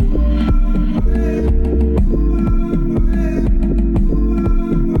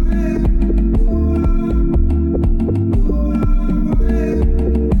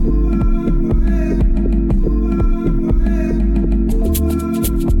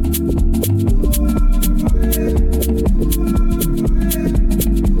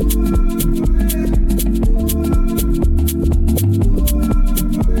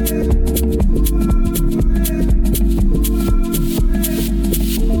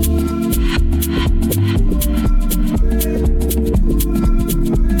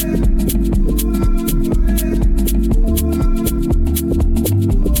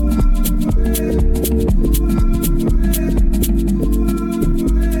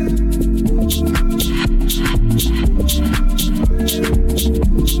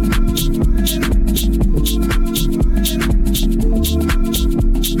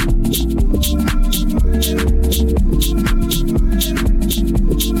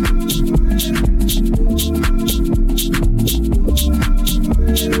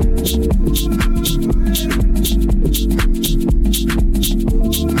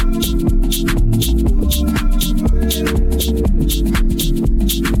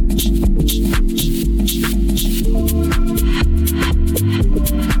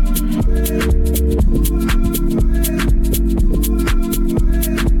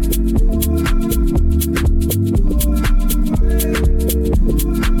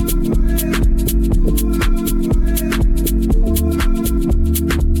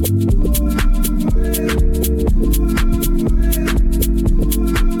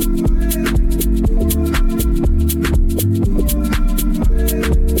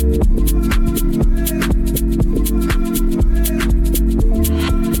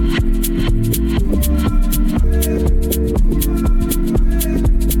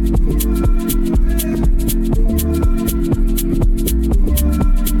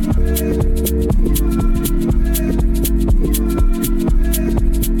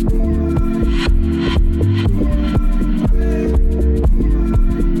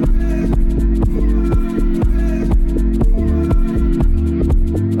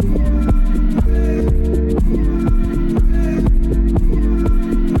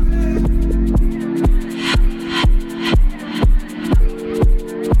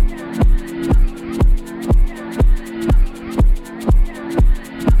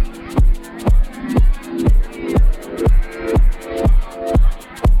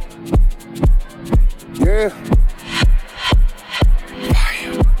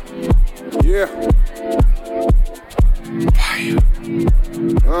 Yeah. Fire.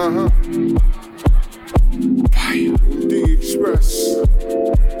 Uh-huh. Fire. MD Express.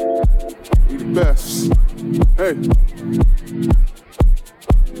 We the best. Hey.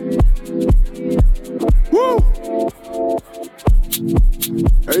 Woo!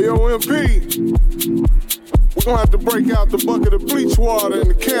 Hey, yo, MP. We're gonna have to break out the bucket of bleach water and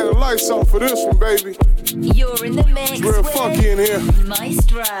the can of lights off for this one, baby. You're in the mix. It's real funky in here.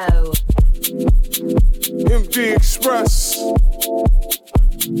 Maestro. MD Express.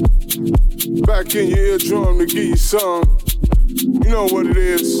 Back in your eardrum to give you some. You know what it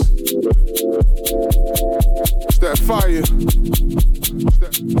is. It's that fire.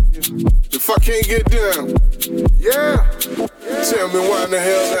 If I can't get down, yeah. Tell me why in the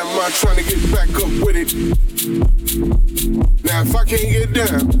hell am I trying to get back up with it? Now if I can't get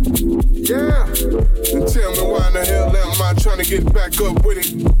down, yeah. Then tell me why in the hell am I trying to get back up with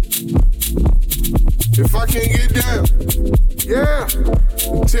it? If I can't get down, yeah.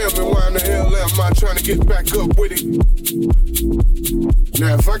 Tell me why in the hell am I trying to get back up with it?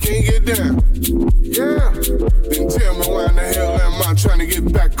 Now if I can't get down, yeah. Then tell me why in the hell am I trying to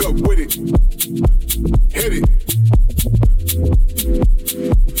get back up with it? Hit it.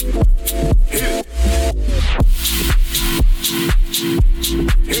 Hit it.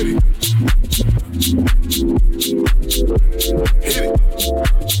 Hit it. Hit it.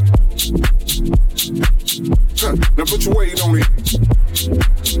 Huh. Now put your weight on it.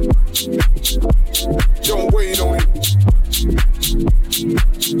 Don't wait on it.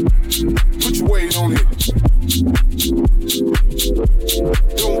 Put your weight on it.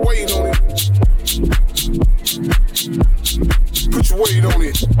 Don't wait on it. Put your weight on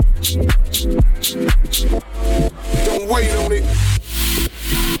it. Don't wait on it.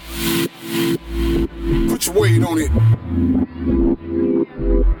 Put your weight on it.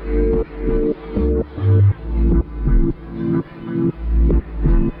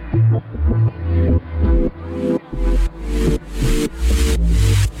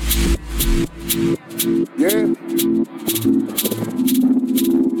 Yeah.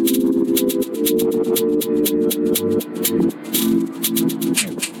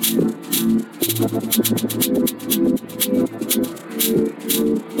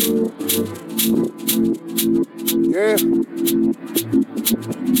 Yeah.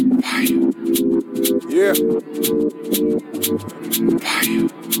 Fire. Yeah. Fire.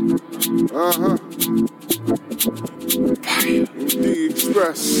 Uh-huh. Fire. MD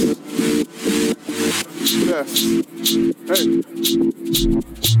Express. Yes. Hey.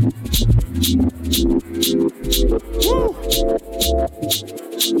 Woo!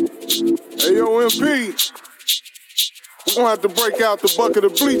 Hey, yo, MP. We're gonna have to break out the bucket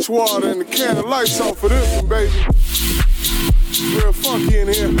of bleach water and the can of lights off for this one, baby. Real funky in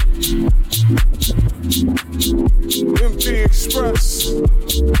here. MD Express.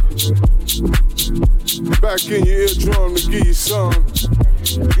 Back in your eardrum to give you some.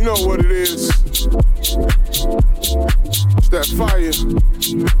 You know what it is. It's that fire.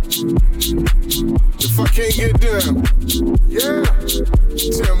 If I can't get down, yeah.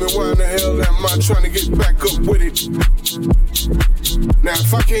 Tell me why in the hell am I trying to get back up with it? Now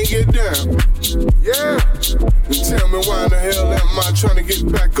if I can't get down, yeah. Then tell me why in the hell am I trying to get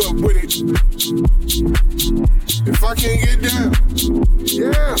back up with it? If I can't get down,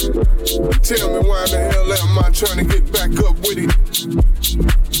 yeah. Tell me why in the hell am I trying to get back up with it?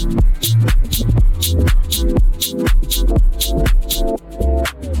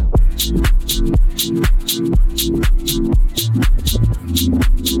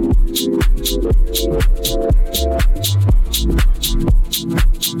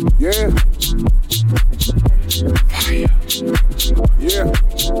 Yeah. Fire. Yeah.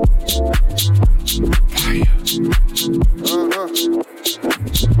 Fire. Uh-huh.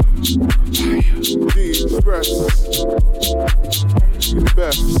 Fire. D Express. The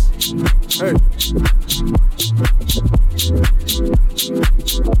best. Hey.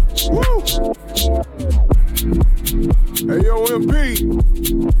 Woo! Hey, yo, MP.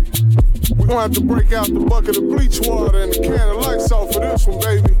 We're gonna have to break out the bucket of bleach water and the can of lights off for this one,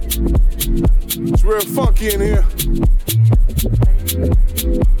 baby. It's real funky in here.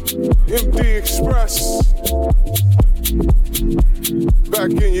 MD Express.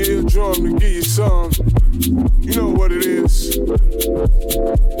 Back in your eardrum to give you some. You know what it is.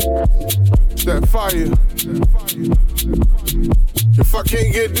 It's that fire. If I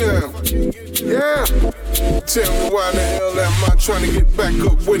can't get down, yeah. Tell me why in the hell am I trying to get back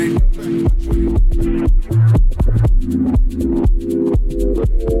up with it?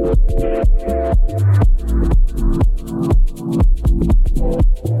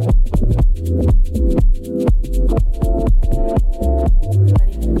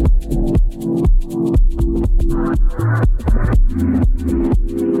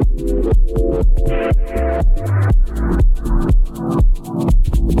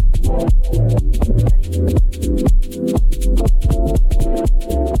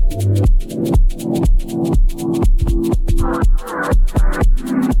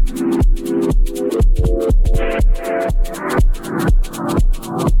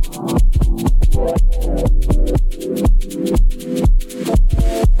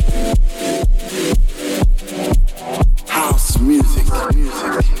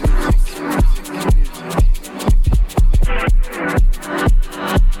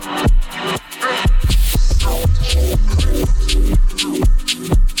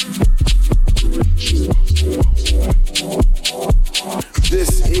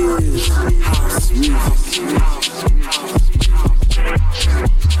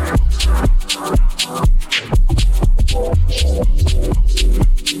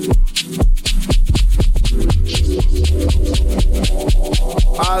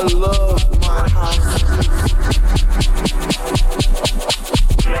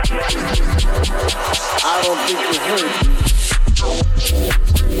 don't think you heard me.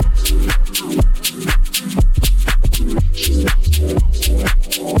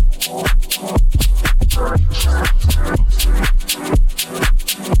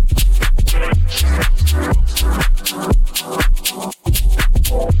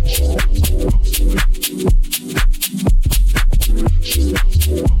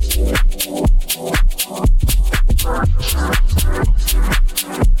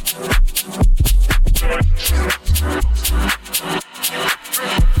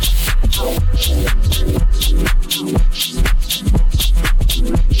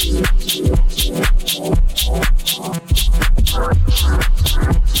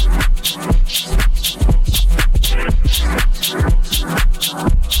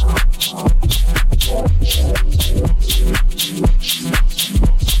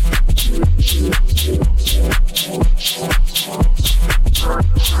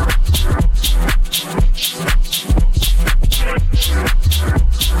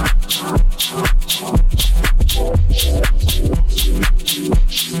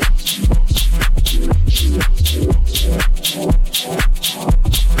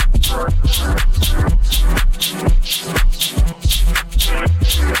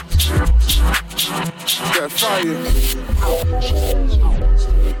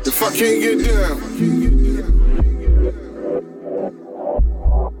 If I can't get down,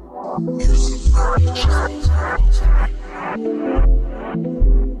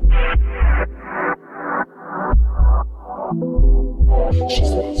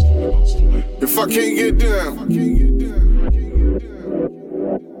 if I can't get down,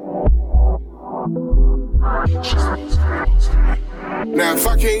 now if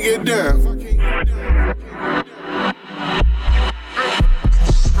I can't get down,